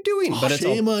 what are you doing? But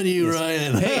shame on you,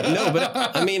 Ryan. Hey, no,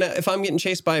 but I mean, if I'm getting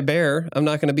chased by a bear, I'm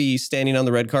not going to be standing on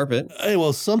the red carpet. Hey,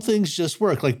 well, some things just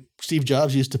work. Like Steve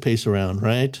Jobs used to pace around,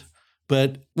 right?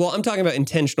 Well, I'm talking about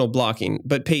intentional blocking,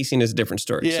 but pacing is a different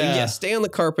story. Yeah. So yes, stay on the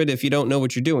carpet if you don't know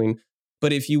what you're doing.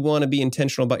 But if you want to be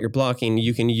intentional about your blocking,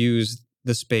 you can use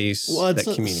the space that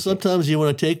communicates. Sometimes you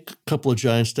want to take a couple of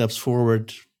giant steps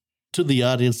forward to the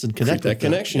audience and connect with that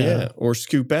connection, yeah. Or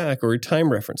scoot back or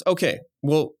time reference. Okay,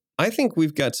 well, I think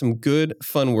we've got some good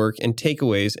fun work and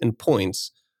takeaways and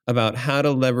points about how to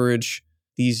leverage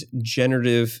these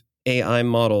generative AI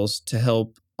models to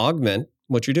help augment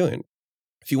what you're doing.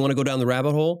 If you want to go down the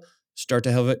rabbit hole, start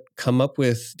to have it come up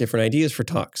with different ideas for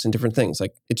talks and different things.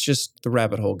 Like, it's just the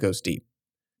rabbit hole goes deep.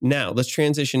 Now, let's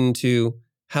transition to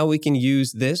how we can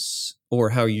use this,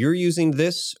 or how you're using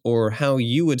this, or how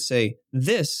you would say,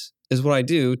 this is what I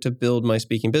do to build my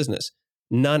speaking business.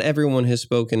 Not everyone has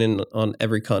spoken on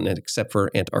every continent except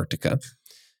for Antarctica.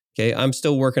 Okay, I'm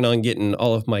still working on getting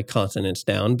all of my continents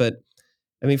down. But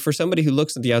I mean, for somebody who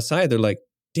looks at the outside, they're like,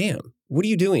 damn, what are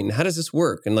you doing? How does this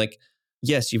work? And like,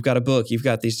 yes, you've got a book, you've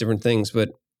got these different things. But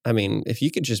I mean, if you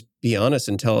could just be honest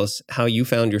and tell us how you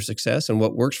found your success and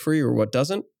what works for you or what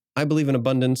doesn't. I believe in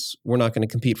abundance. We're not going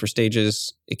to compete for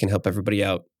stages. It can help everybody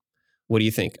out. What do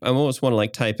you think? I almost want to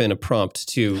like type in a prompt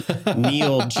to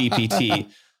Neil GPT.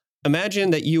 Imagine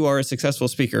that you are a successful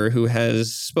speaker who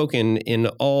has spoken in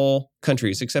all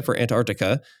countries except for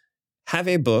Antarctica, have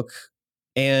a book,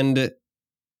 and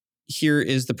here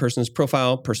is the person's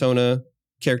profile, persona,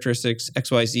 characteristics,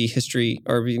 XYZ, history.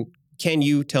 Or can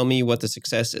you tell me what the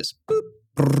success is?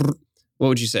 Boop. What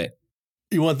would you say?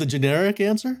 You want the generic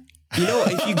answer? You know,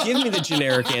 if you give me the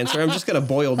generic answer, I'm just going to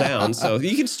boil down. So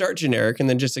you can start generic and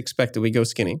then just expect that we go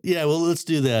skinny. Yeah, well, let's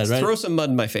do that, right? Throw some mud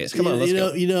in my face. Come on, let's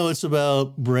go. You know, it's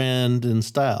about brand and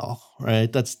style, right?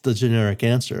 That's the generic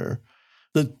answer.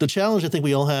 The challenge I think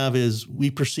we all have is we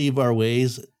perceive our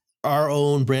ways, our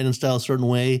own brand and style a certain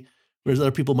way, whereas other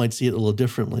people might see it a little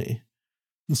differently.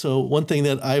 And so one thing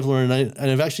that I've learned, and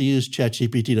I've actually used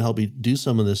ChatGPT to help me do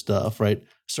some of this stuff, right?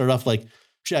 Start off like,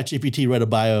 ChatGPT, write a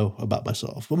bio about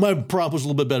myself. Well, my prompt was a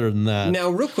little bit better than that.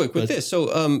 Now, real quick with this.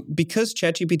 So because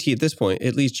ChatGPT at this point,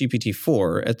 at least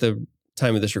GPT-4 at the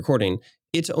time of this recording,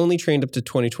 it's only trained up to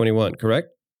 2021, correct?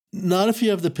 Not if you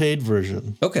have the paid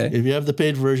version. Okay. If you have the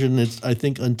paid version, it's, I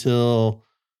think, until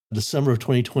December of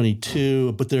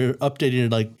 2022, but they're updating it,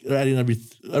 like they're adding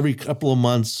every couple of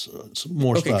months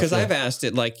more stuff. Okay, because I've asked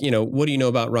it like, what do you know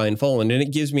about Ryan Foland? And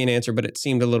it gives me an answer, but it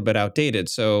seemed a little bit outdated.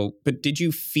 So, but did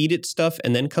you feed it stuff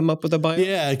and then come up with a bio?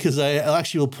 Yeah, because I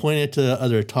actually will point it to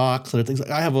other talks and other things.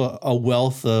 I have a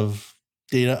wealth of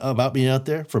data about me out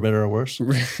there, for better or worse.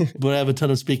 But I have a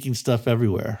ton of speaking stuff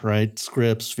everywhere, right?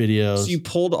 Scripts, videos. So you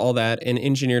pulled all that and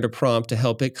engineered a prompt to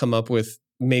help it come up with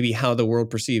maybe how the world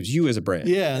perceives you as a brand.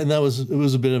 Yeah, and it was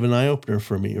a bit of an eye-opener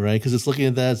for me, right? Because it's looking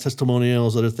at that,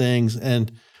 testimonials, other things.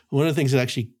 And one of the things that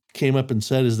actually came up and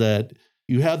said is that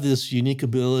you have this unique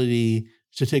ability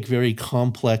to take very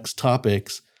complex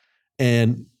topics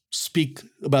and speak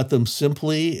about them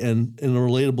simply and in a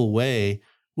relatable way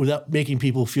without making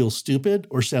people feel stupid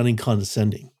or sounding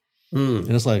condescending. And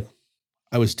it's like,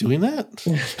 I was doing that?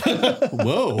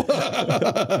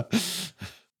 Whoa.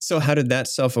 So how did that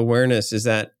self-awareness, is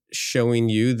that showing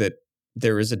you that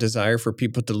there is a desire for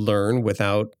people to learn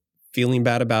without feeling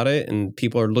bad about it, and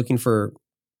people are looking for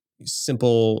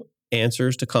simple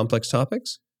answers to complex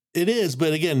topics? It is,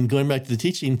 but again, going back to the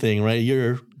teaching thing, right?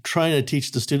 You're trying to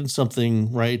teach the students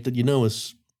something, right, that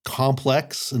is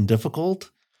complex and difficult,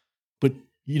 but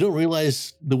you don't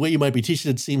realize the way you might be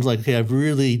teaching it seems like, okay, I've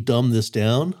really dumbed this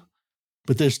down.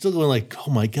 But they're still going like,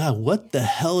 oh my God, what the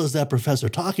hell is that professor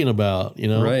talking about?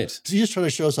 Right. So he's just trying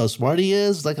to show us how smart he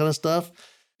is, that kind of stuff.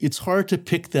 It's hard to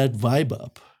pick that vibe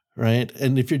up, right?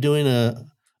 And if you're doing a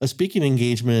speaking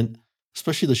engagement,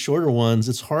 especially the shorter ones,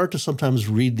 it's hard to sometimes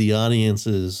read the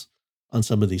audiences on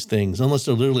some of these things, unless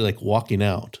they're literally like walking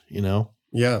out,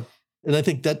 Yeah. And I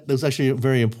think that was actually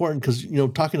very important because,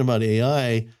 talking about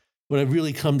AI, what I've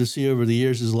really come to see over the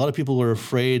years is a lot of people are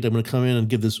afraid I'm going to come in and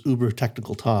give this uber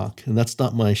technical talk. And that's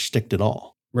not my shtick at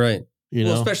all. Right.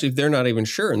 Well, especially if they're not even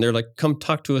sure and they're like, come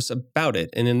talk to us about it.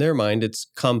 And in their mind, it's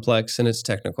complex and it's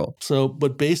technical. So,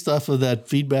 but based off of that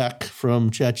feedback from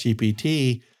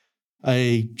ChatGPT,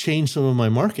 I changed some of my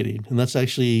marketing, and that's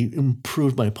actually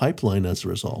improved my pipeline as a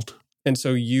result. And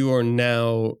so you are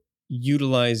now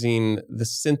utilizing the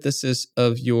synthesis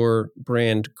of your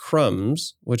brand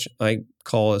crumbs, which I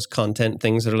call as content,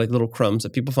 things that are like little crumbs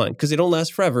that people find because they don't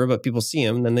last forever, but people see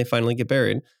them and then they finally get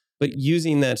buried. But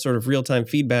using that sort of real-time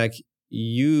feedback,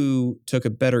 you took a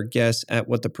better guess at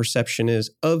what the perception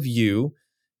is of you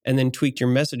and then tweaked your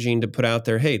messaging to put out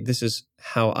there, hey, this is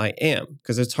how I am.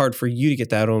 Because it's hard for you to get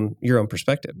that on your own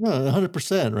perspective. No,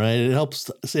 100%, right? It helps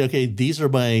say, okay, these are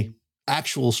my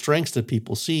actual strengths that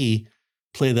people see,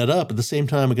 play that up. At the same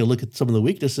time, I can look at some of the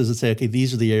weaknesses and say, okay,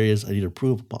 these are the areas I need to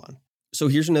improve upon. So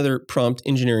here's another prompt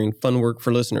engineering fun work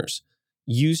for listeners.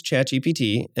 Use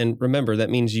ChatGPT, and remember, that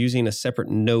means using a separate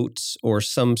notes or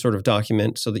some sort of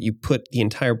document so that you put the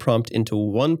entire prompt into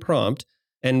one prompt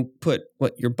and put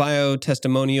your bio,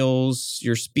 testimonials,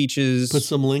 your speeches. Put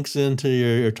some links into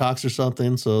your talks or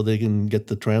something so they can get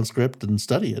the transcript and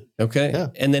study it. Okay. Yeah.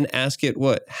 And then ask it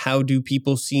how do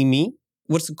people see me?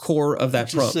 What's the core of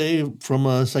that prompt? Just say from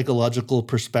a psychological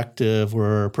perspective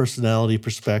or a personality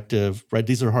perspective, right?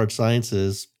 These are hard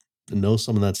sciences and know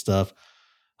some of that stuff.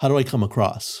 How do I come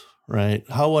across, right?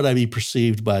 How would I be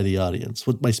perceived by the audience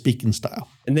with my speaking style?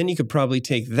 And then you could probably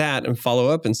take that and follow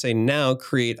up and say, now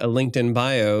create a LinkedIn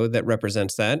bio that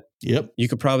represents that. Yep. You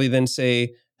could probably then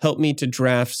say, help me to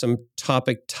draft some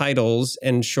topic titles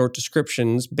and short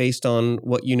descriptions based on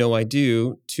what you know I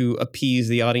do to appease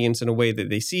the audience in a way that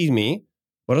they see me.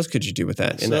 What else could you do with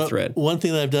that in that thread? One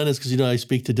thing that I've done is because, I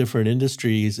speak to different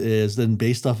industries is then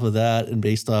based off of that and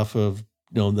based off of,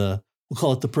 we'll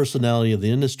call it the personality of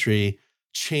the industry,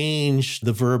 change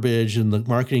the verbiage and the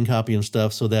marketing copy and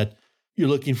stuff so that you're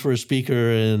looking for a speaker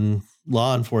in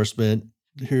law enforcement.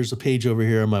 Here's a page over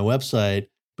here on my website,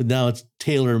 but now it's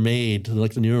tailor-made,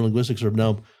 like the neurolinguistics are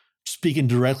now speaking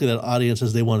directly to that audience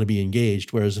as they want to be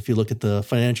engaged. Whereas if you look at the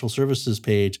financial services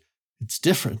page, it's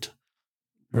different.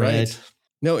 Right.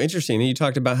 No, interesting. And you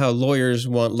talked about how lawyers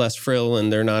want less frill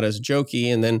and they're not as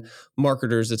jokey. And then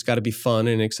marketers, it's got to be fun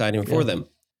and exciting for them.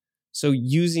 So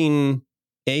using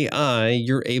AI,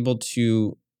 you're able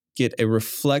to get a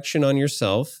reflection on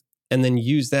yourself and then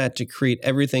use that to create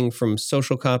everything from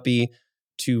social copy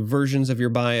to versions of your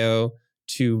bio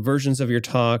to versions of your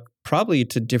talk, probably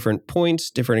to different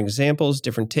points, different examples,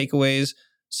 different takeaways,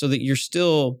 so that you're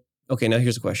still, okay, now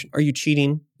here's a question. Are you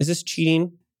cheating? Is this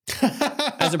cheating?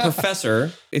 As a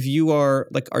professor, if you are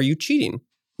are you cheating?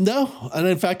 No. And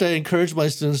in fact, I encourage my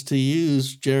students to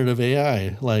use generative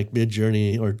AI like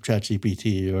Midjourney or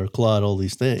ChatGPT or Claude, all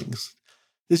these things.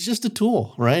 It's just a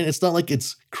tool, right? It's not like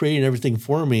it's creating everything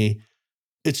for me.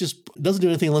 It doesn't do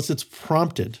anything unless it's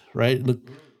prompted, right? Look,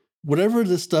 whatever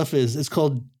this stuff is, it's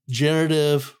called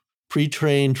generative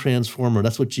pre-trained transformer.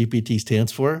 That's what GPT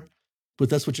stands for. But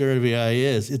that's what generative AI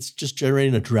is. It's just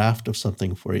generating a draft of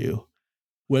something for you.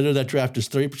 Whether that draft is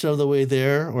 30% of the way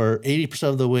there or 80%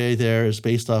 of the way there is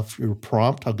based off your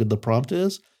prompt, how good the prompt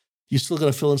is. You still got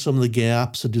to fill in some of the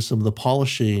gaps and do some of the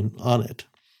polishing on it.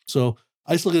 So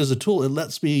I just look at it as a tool. It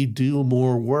lets me do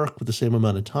more work with the same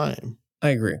amount of time. I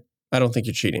agree. I don't think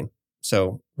you're cheating.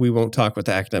 So we won't talk with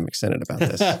the academic senate about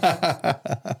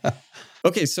this.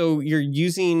 Okay, so you're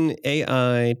using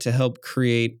AI to help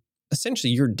create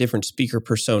essentially your different speaker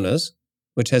personas,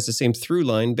 which has the same through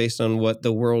line based on what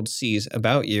the world sees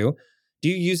about you. Do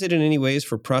you use it in any ways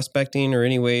for prospecting or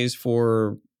any ways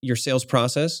for your sales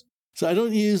process? So I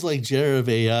don't use generative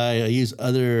AI. I use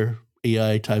other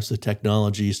AI types of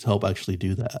technologies to help actually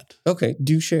do that. Okay,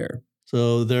 do share.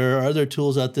 So there are other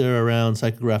tools out there around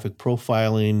psychographic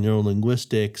profiling,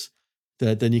 neurolinguistics,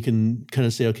 that then you can kind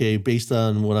of say, okay, based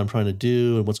on what I'm trying to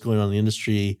do and what's going on in the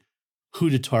industry, who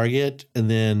to target,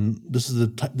 and then this is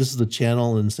the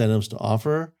channel and incentives to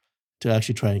offer to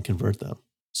actually try and convert them.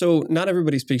 So not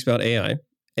everybody speaks about AI.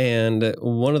 And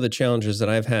one of the challenges that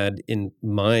I've had in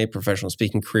my professional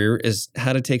speaking career is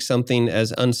how to take something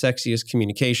as unsexy as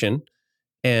communication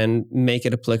and make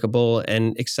it applicable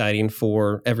and exciting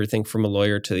for everything from a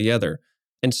lawyer to the other.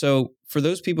 And so for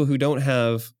those people who don't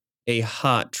have a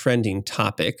hot trending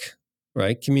topic,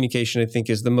 right? Communication, I think,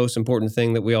 is the most important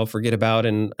thing that we all forget about.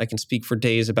 And I can speak for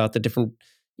days about the different,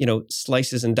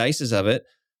 slices and dices of it.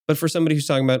 But for somebody who's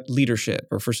talking about leadership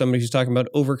or for somebody who's talking about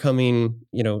overcoming,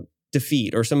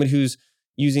 defeat, or somebody who's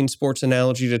using sports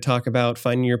analogy to talk about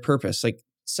finding your purpose,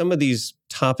 some of these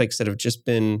topics that have just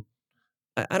been,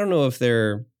 I don't know what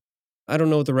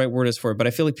the right word is for it, but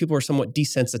I feel like people are somewhat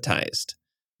desensitized.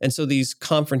 And so these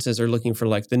conferences are looking for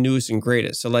the newest and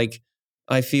greatest. So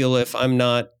I feel if I'm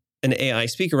not an AI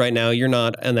speaker right now, you're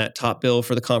not on that top bill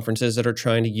for the conferences that are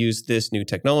trying to use this new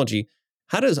technology.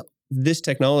 How does this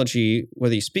technology,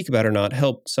 whether you speak about it or not,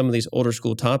 help some of these older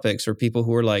school topics or people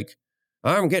who are like,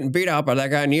 I'm getting beat up by that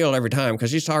guy Neil every time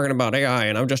because he's talking about AI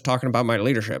and I'm just talking about my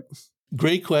leadership?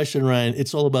 Great question, Ryan.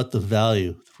 It's all about the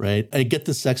value, right? I get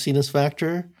the sexiness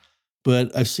factor,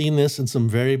 but I've seen this in some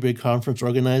very big conference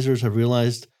organizers have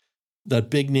realized that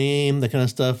big name, that kind of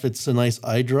stuff, it's a nice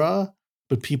eye draw,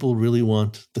 but people really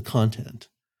want the content.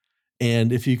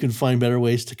 And if you can find better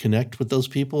ways to connect with those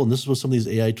people, and this is what some of these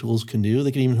AI tools can do,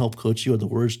 they can even help coach you on the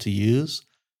words to use,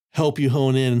 help you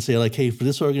hone in and say like, hey, for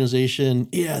this organization,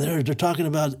 yeah, they're talking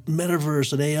about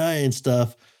metaverse and AI and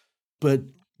stuff, but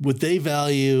what they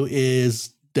value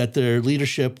is that their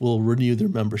leadership will renew their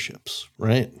memberships,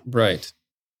 right? Right.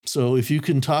 So if you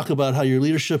can talk about how your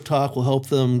leadership talk will help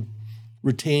them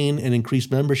retain and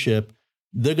increase membership,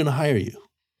 they're going to hire you.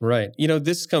 Right.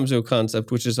 This comes to a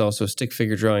concept, which is also stick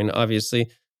figure drawing, obviously,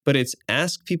 but it's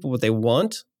ask people what they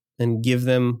want and give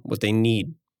them what they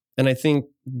need. And I think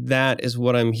that is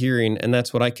what I'm hearing. And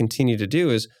that's what I continue to do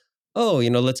is,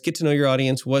 let's get to know your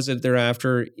audience. Was it they're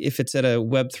after? If it's at a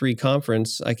Web3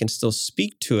 conference, I can still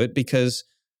speak to it because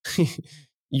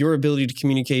your ability to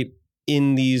communicate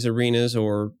in these arenas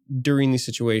or during these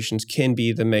situations can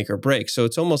be the make or break. So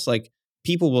it's almost like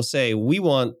people will say, we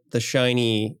want the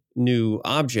shiny new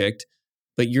object,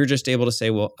 but you're just able to say,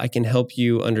 well, I can help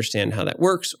you understand how that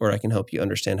works, or I can help you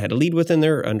understand how to lead within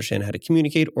there, or understand how to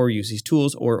communicate, or use these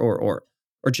tools, or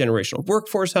generational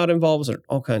workforce, how it involves, or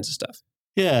all kinds of stuff.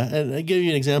 Yeah, and I give you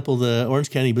an example. The Orange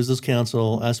County Business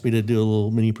Council asked me to do a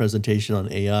little mini presentation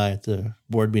on AI at the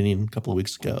board meeting a couple of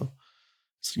weeks ago.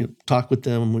 So talk with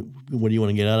them. What do you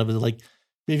want to get out of it? Like,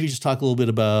 maybe you just talk a little bit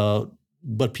about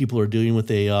what people are doing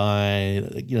with AI,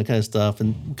 kind of stuff,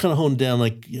 and kind of hone down,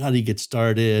 like, how do you get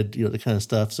started, the kind of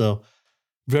stuff. So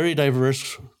very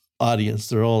diverse audience.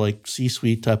 They're all like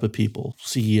C-suite type of people,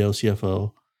 CEO,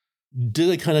 CFO.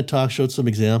 Did a kind of talk, showed some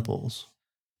examples.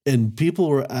 And people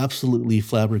were absolutely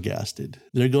flabbergasted.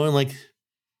 They're going like,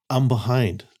 I'm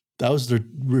behind. That was their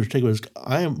takeaway.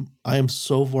 I am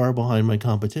so far behind my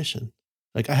competition.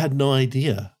 Like, I had no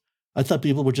idea. I thought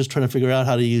people were just trying to figure out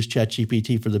how to use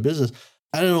ChatGPT for the business.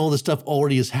 I don't know, all this stuff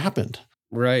already has happened.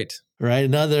 Right. Right.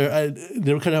 Now they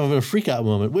were kind of having a freak out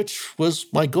moment, which was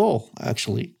my goal,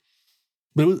 actually.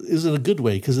 But it was in a good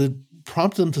way because it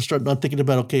prompted them to start not thinking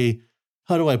about, okay,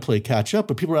 how do I play catch up?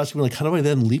 But people were asking me, like, how do I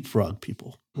then leapfrog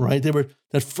people? Right. They were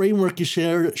that framework you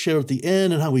share at the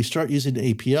end and how we start using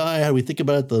the API, how do we think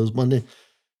about it those Monday.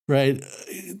 Right.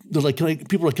 They're like, can I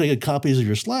get copies of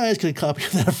your slides? Can I copy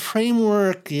that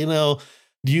framework? Do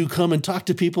you come and talk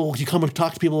to people? Do you come and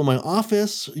talk to people in my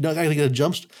office? I got to get a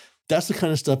jump. That's the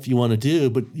kind of stuff you want to do,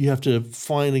 but you have to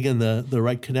find, again, the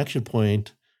right connection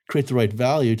point, create the right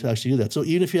value to actually do that. So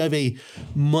even if you have a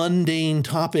mundane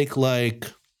topic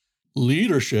like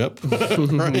leadership,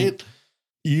 right,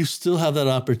 you still have that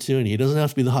opportunity. It doesn't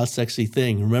have to be the hot, sexy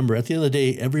thing. Remember, at the end of the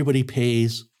day, everybody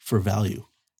pays for value.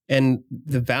 And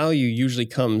the value usually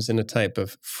comes in a type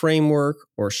of framework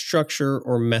or structure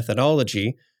or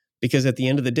methodology, because at the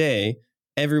end of the day,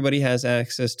 everybody has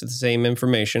access to the same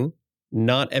information.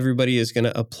 Not everybody is going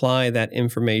to apply that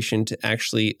information to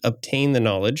actually obtain the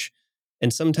knowledge.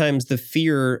 And sometimes the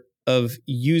fear of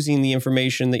using the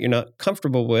information that you're not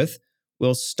comfortable with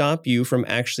will stop you from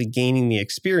actually gaining the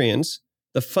experience.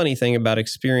 The funny thing about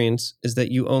experience is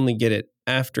that you only get it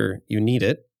after you need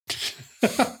it.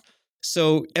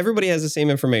 So everybody has the same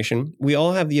information. We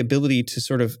all have the ability to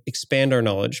sort of expand our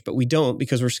knowledge, but we don't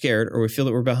because we're scared or we feel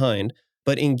that we're behind.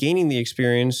 But in gaining the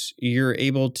experience, you're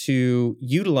able to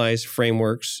utilize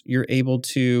frameworks. You're able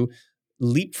to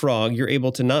leapfrog. You're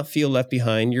able to not feel left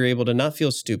behind. You're able to not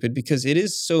feel stupid because it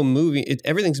is so moving.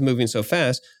 Everything's moving so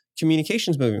fast.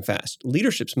 Communication's moving fast.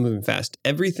 Leadership's moving fast.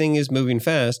 Everything is moving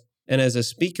fast. And as a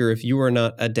speaker, if you are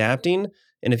not adapting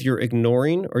and if you're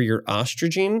ignoring or you're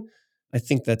ostriching, I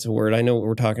think that's a word. I know what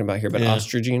we're talking about here, but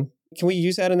ostriching. Can we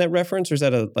use that in that reference, or is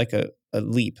that a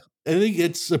leap? I think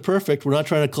it's perfect. We're not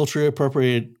trying to culturally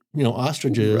appropriate,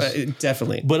 ostriches. Right,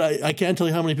 definitely. But I can't tell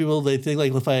you how many people they think,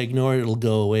 like, if I ignore it, it'll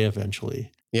go away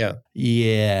eventually. Yeah.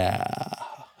 Yeah.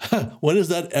 When has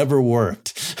that ever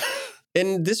worked?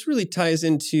 And this really ties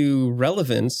into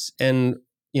relevance. And,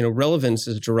 relevance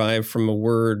is derived from a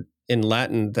word in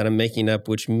Latin that I'm making up,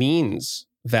 which means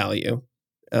value,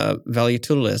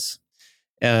 valutulis.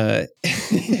 And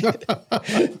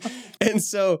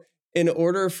so in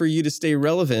order for you to stay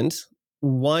relevant,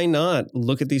 why not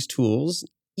look at these tools,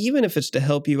 even if it's to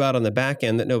help you out on the back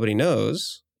end that nobody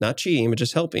knows, not cheating, but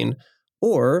just helping,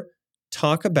 or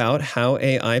talk about how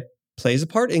AI plays a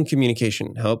part in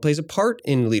communication, how it plays a part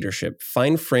in leadership.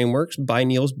 Find frameworks, buy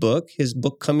Neil's book, his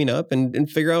book coming up, and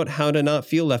figure out how to not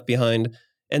feel left behind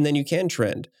and then you can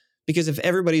trend. Because if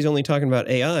everybody's only talking about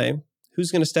AI,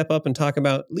 who's going to step up and talk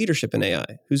about leadership in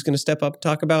AI? Who's going to step up and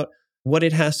talk about what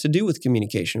it has to do with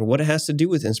communication, what it has to do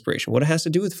with inspiration, what it has to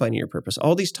do with finding your purpose?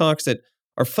 All these talks that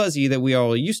are fuzzy that we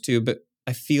all are used to, but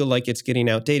I feel like it's getting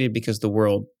outdated because the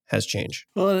world has changed.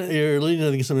 Well, you're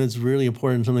leading to something that's really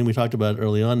important, something we talked about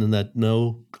early on, in that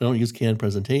no, I don't use canned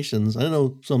presentations. I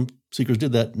know some speakers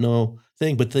did that, no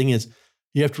thing, but the thing is,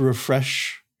 you have to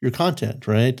refresh your content,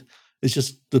 right? It's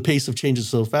just the pace of change is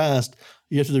so fast,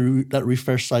 you have to do that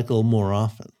refresh cycle more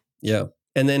often. Yeah.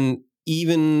 And then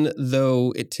even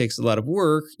though it takes a lot of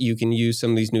work, you can use some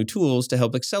of these new tools to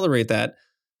help accelerate that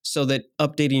so that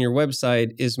updating your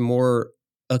website is more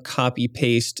a copy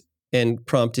paste and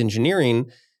prompt engineering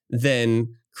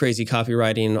than crazy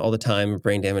copywriting all the time,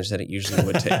 brain damage that it usually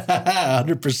would take.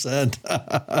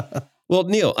 100%. Well,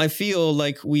 Neil, I feel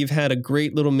like we've had a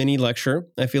great little mini lecture.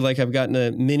 I feel like I've gotten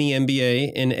a mini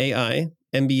MBA in AI,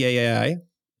 MBAI.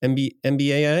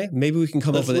 Maybe we can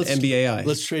come up with an MBAI.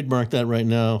 Let's trademark that right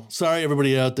now. Sorry,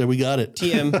 everybody out there. We got it.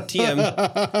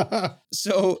 TM.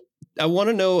 So I want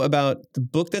to know about the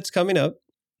book that's coming up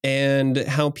and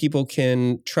how people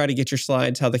can try to get your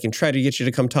slides, how they can try to get you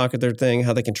to come talk at their thing,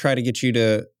 how they can try to get you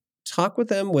to talk with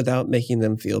them without making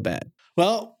them feel bad.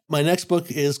 Well, my next book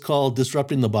is called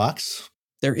Disrupting the Box.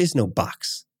 There is no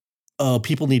box. Oh,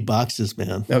 people need boxes,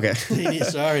 man. Okay.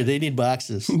 They need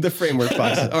boxes. The framework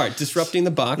boxes. All right, Disrupting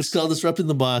the Box. It's called Disrupting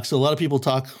the Box. So a lot of people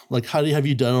talk like, have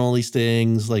you done all these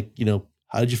things? Like,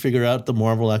 how did you figure out the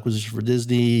Marvel acquisition for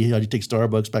Disney? How did you take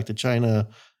Starbucks back to China?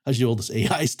 How did you do all this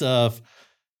AI stuff?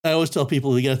 I always tell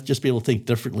people you got to just be able to think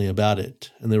differently about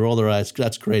it. And they roll their eyes.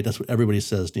 That's great. That's what everybody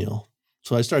says, Neil.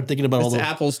 So I started thinking about all the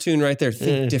Apple's tune right there.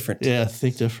 Think different. Yeah,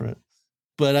 think different.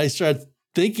 But I started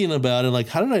thinking about it, like,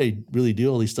 how did I really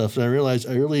do all these stuff? And I realized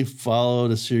I really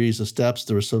followed a series of steps.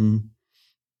 There were some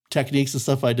techniques and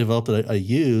stuff I developed that I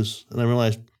use. And I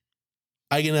realized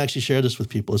I can actually share this with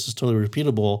people. This is totally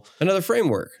repeatable. Another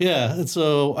framework. Yeah. And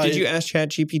so Did you ask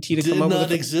ChatGPT to come up with it? Did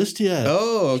not exist yet.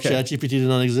 Oh, okay. ChatGPT did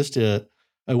not exist yet.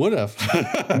 I would have.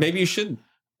 Maybe you should.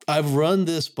 I've run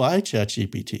this by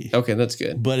ChatGPT. Okay, that's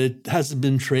good. But it hasn't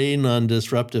been trained on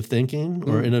disruptive thinking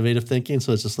or innovative thinking.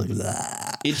 So it's just like,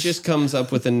 blah. It just comes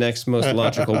up with the next most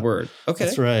logical word. Okay.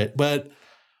 That's right. But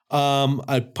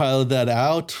I piloted that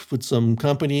out with some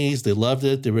companies. They loved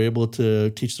it. They were able to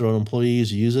teach their own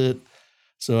employees, use it.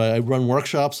 So I run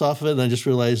workshops off of it. And I just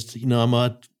realized, I'm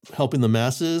not helping the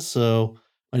masses. So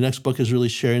my next book is really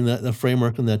sharing the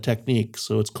framework and that technique.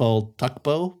 So it's called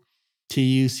TUCBO,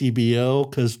 TUCBO,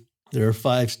 because there are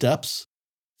 5 steps.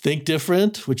 Think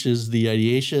different, which is the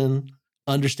ideation.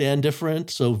 Understand different.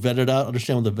 So vet it out,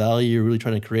 understand what the value you're really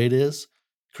trying to create is.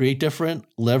 Create different,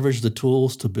 leverage the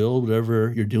tools to build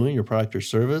whatever you're doing, your product or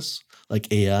service,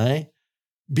 like AI.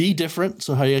 Be different.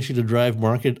 So how you actually to drive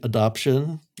market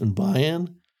adoption and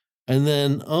buy-in. And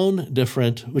then own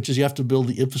different, which is you have to build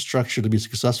the infrastructure to be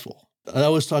successful. I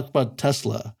always talk about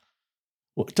Tesla.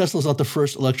 Well, Tesla's not the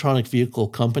first electronic vehicle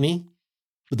company,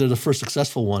 but they're the first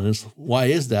successful one. Why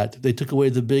is that? They took away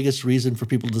the biggest reason for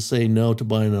people to say no to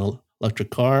buying an electric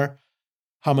car.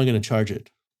 How am I going to charge it?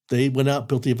 They went out,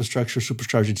 built the infrastructure,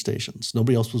 supercharging stations.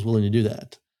 Nobody else was willing to do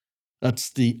that.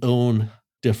 That's the own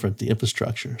different, the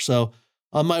infrastructure. So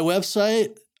on my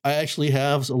website, I actually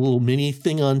have a little mini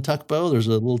thing on TUCBO. There's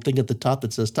a little thing at the top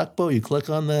that says TUCBO. You click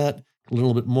on that, a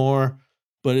little bit more.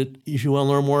 But if you want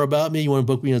to learn more about me, you want to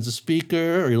book me as a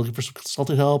speaker, or you're looking for some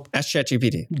consulting help, ask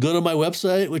ChatGPT. Go to my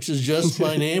website, which is just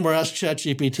my name, or ask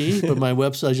ChatGPT. But my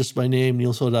website is just my name,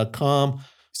 neilsahota.com.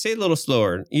 Say it a little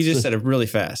slower. You just said it really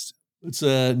fast. It's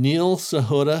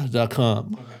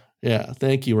neilsahota.com. Okay. Yeah.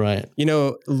 Thank you, Ryan.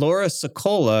 Laura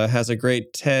Sokola has a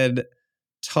great TED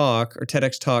talk or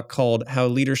TEDx talk called How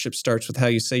Leadership Starts with How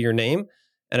You Say Your Name.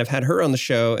 And I've had her on the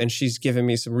show, and she's given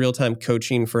me some real-time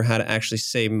coaching for how to actually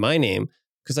say my name.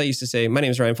 Because I used to say, my name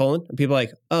is Ryan Foland. And people are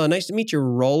like, oh, nice to meet you,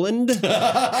 Roland.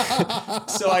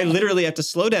 So I literally have to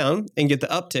slow down and get the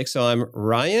uptick. So I'm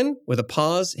Ryan with a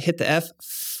pause, hit the F,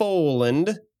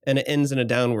 Foland, and it ends in a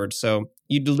downward. So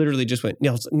you literally just went,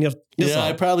 Neil. Yeah,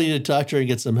 I probably need to talk to her and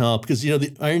get some help. Because,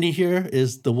 the irony here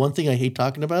is the one thing I hate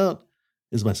talking about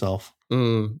is myself.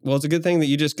 Well, it's a good thing that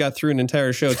you just got through an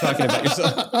entire show talking about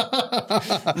yourself.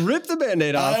 Rip the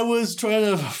Band-Aid off. I was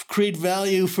trying to create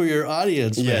value for your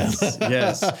audience, man.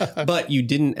 Yes. But you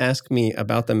didn't ask me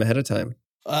about them ahead of time.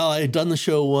 Well, I had done the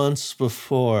show once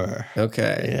before.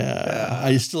 Okay. Yeah.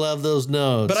 I still have those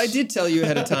notes. But I did tell you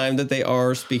ahead of time that they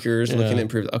are speakers looking to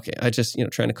improve. Okay. I just,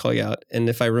 trying to call you out. And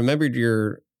if I remembered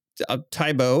your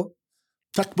TUCBO.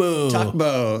 Not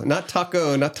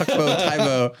taco, not TUCBO,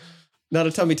 TUCBO. Not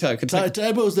a tummy tuck.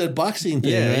 TUCBO is that boxing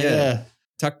thing. Yeah, right? yeah.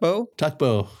 Talkbo?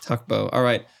 Talkbo. All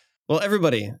right. Well,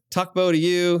 everybody, Talkbo to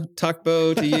you,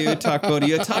 Talkbo to you, Talkbo to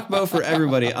you, Talkbo for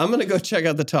everybody. I'm going to go check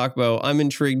out the Talkbo. I'm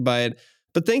intrigued by it.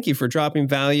 But thank you for dropping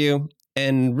value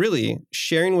and really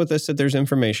sharing with us that there's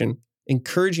information,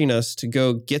 encouraging us to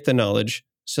go get the knowledge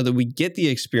so that we get the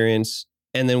experience,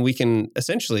 and then we can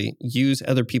essentially use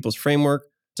other people's framework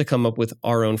to come up with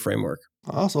our own framework.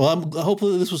 Awesome. Well,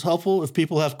 hopefully this was helpful. If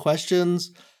people have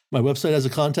questions, my website has a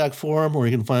contact form where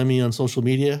you can find me on social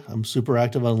media. I'm super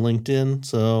active on LinkedIn.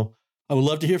 So I would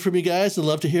love to hear from you guys. I'd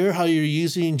love to hear how you're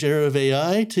using generative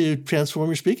AI to transform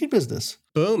your speaking business.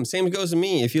 Boom. Same goes to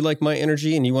me. If you like my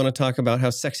energy and you want to talk about how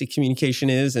sexy communication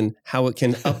is and how it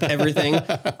can up everything,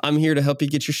 I'm here to help you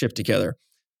get your ship together.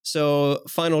 So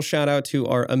final shout out to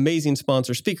our amazing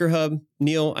sponsor, Speaker Hub.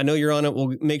 Neil, I know you're on it.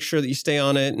 We'll make sure that you stay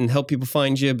on it and help people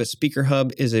find you. But Speaker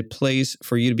Hub is a place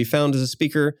for you to be found as a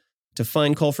speaker, to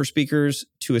find call for speakers,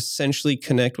 to essentially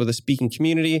connect with a speaking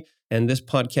community. And this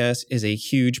podcast is a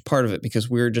huge part of it because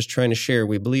we're just trying to share.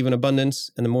 We believe in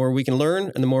abundance, and the more we can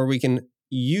learn and the more we can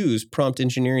use prompt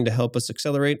engineering to help us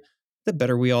accelerate, the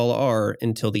better we all are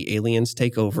until the aliens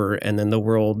take over and then the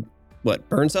world,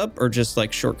 burns up, or just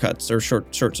like shortcuts or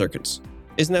short circuits?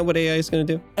 Isn't that what AI is going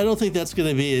to do? I don't think that's going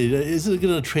to be it. Is it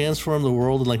going to transform the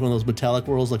world in like one of those metallic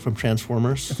worlds like from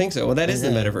Transformers? I think so. Well, that is the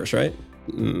metaverse, right?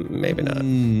 Maybe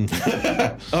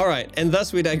not. All right. And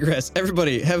thus we digress.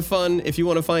 Everybody, have fun. If you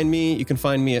want to find me, you can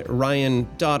find me at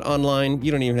ryan.online.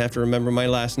 You don't even have to remember my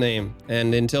last name.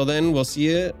 And until then, we'll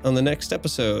see you on the next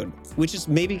episode, which is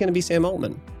maybe going to be Sam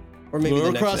Altman. Or maybe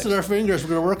we're crossing our fingers.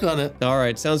 We're going to work on it. All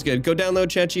right. Sounds good. Go download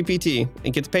ChatGPT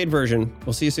and get the paid version.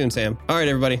 We'll see you soon, Sam. All right,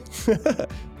 everybody.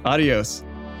 Adios.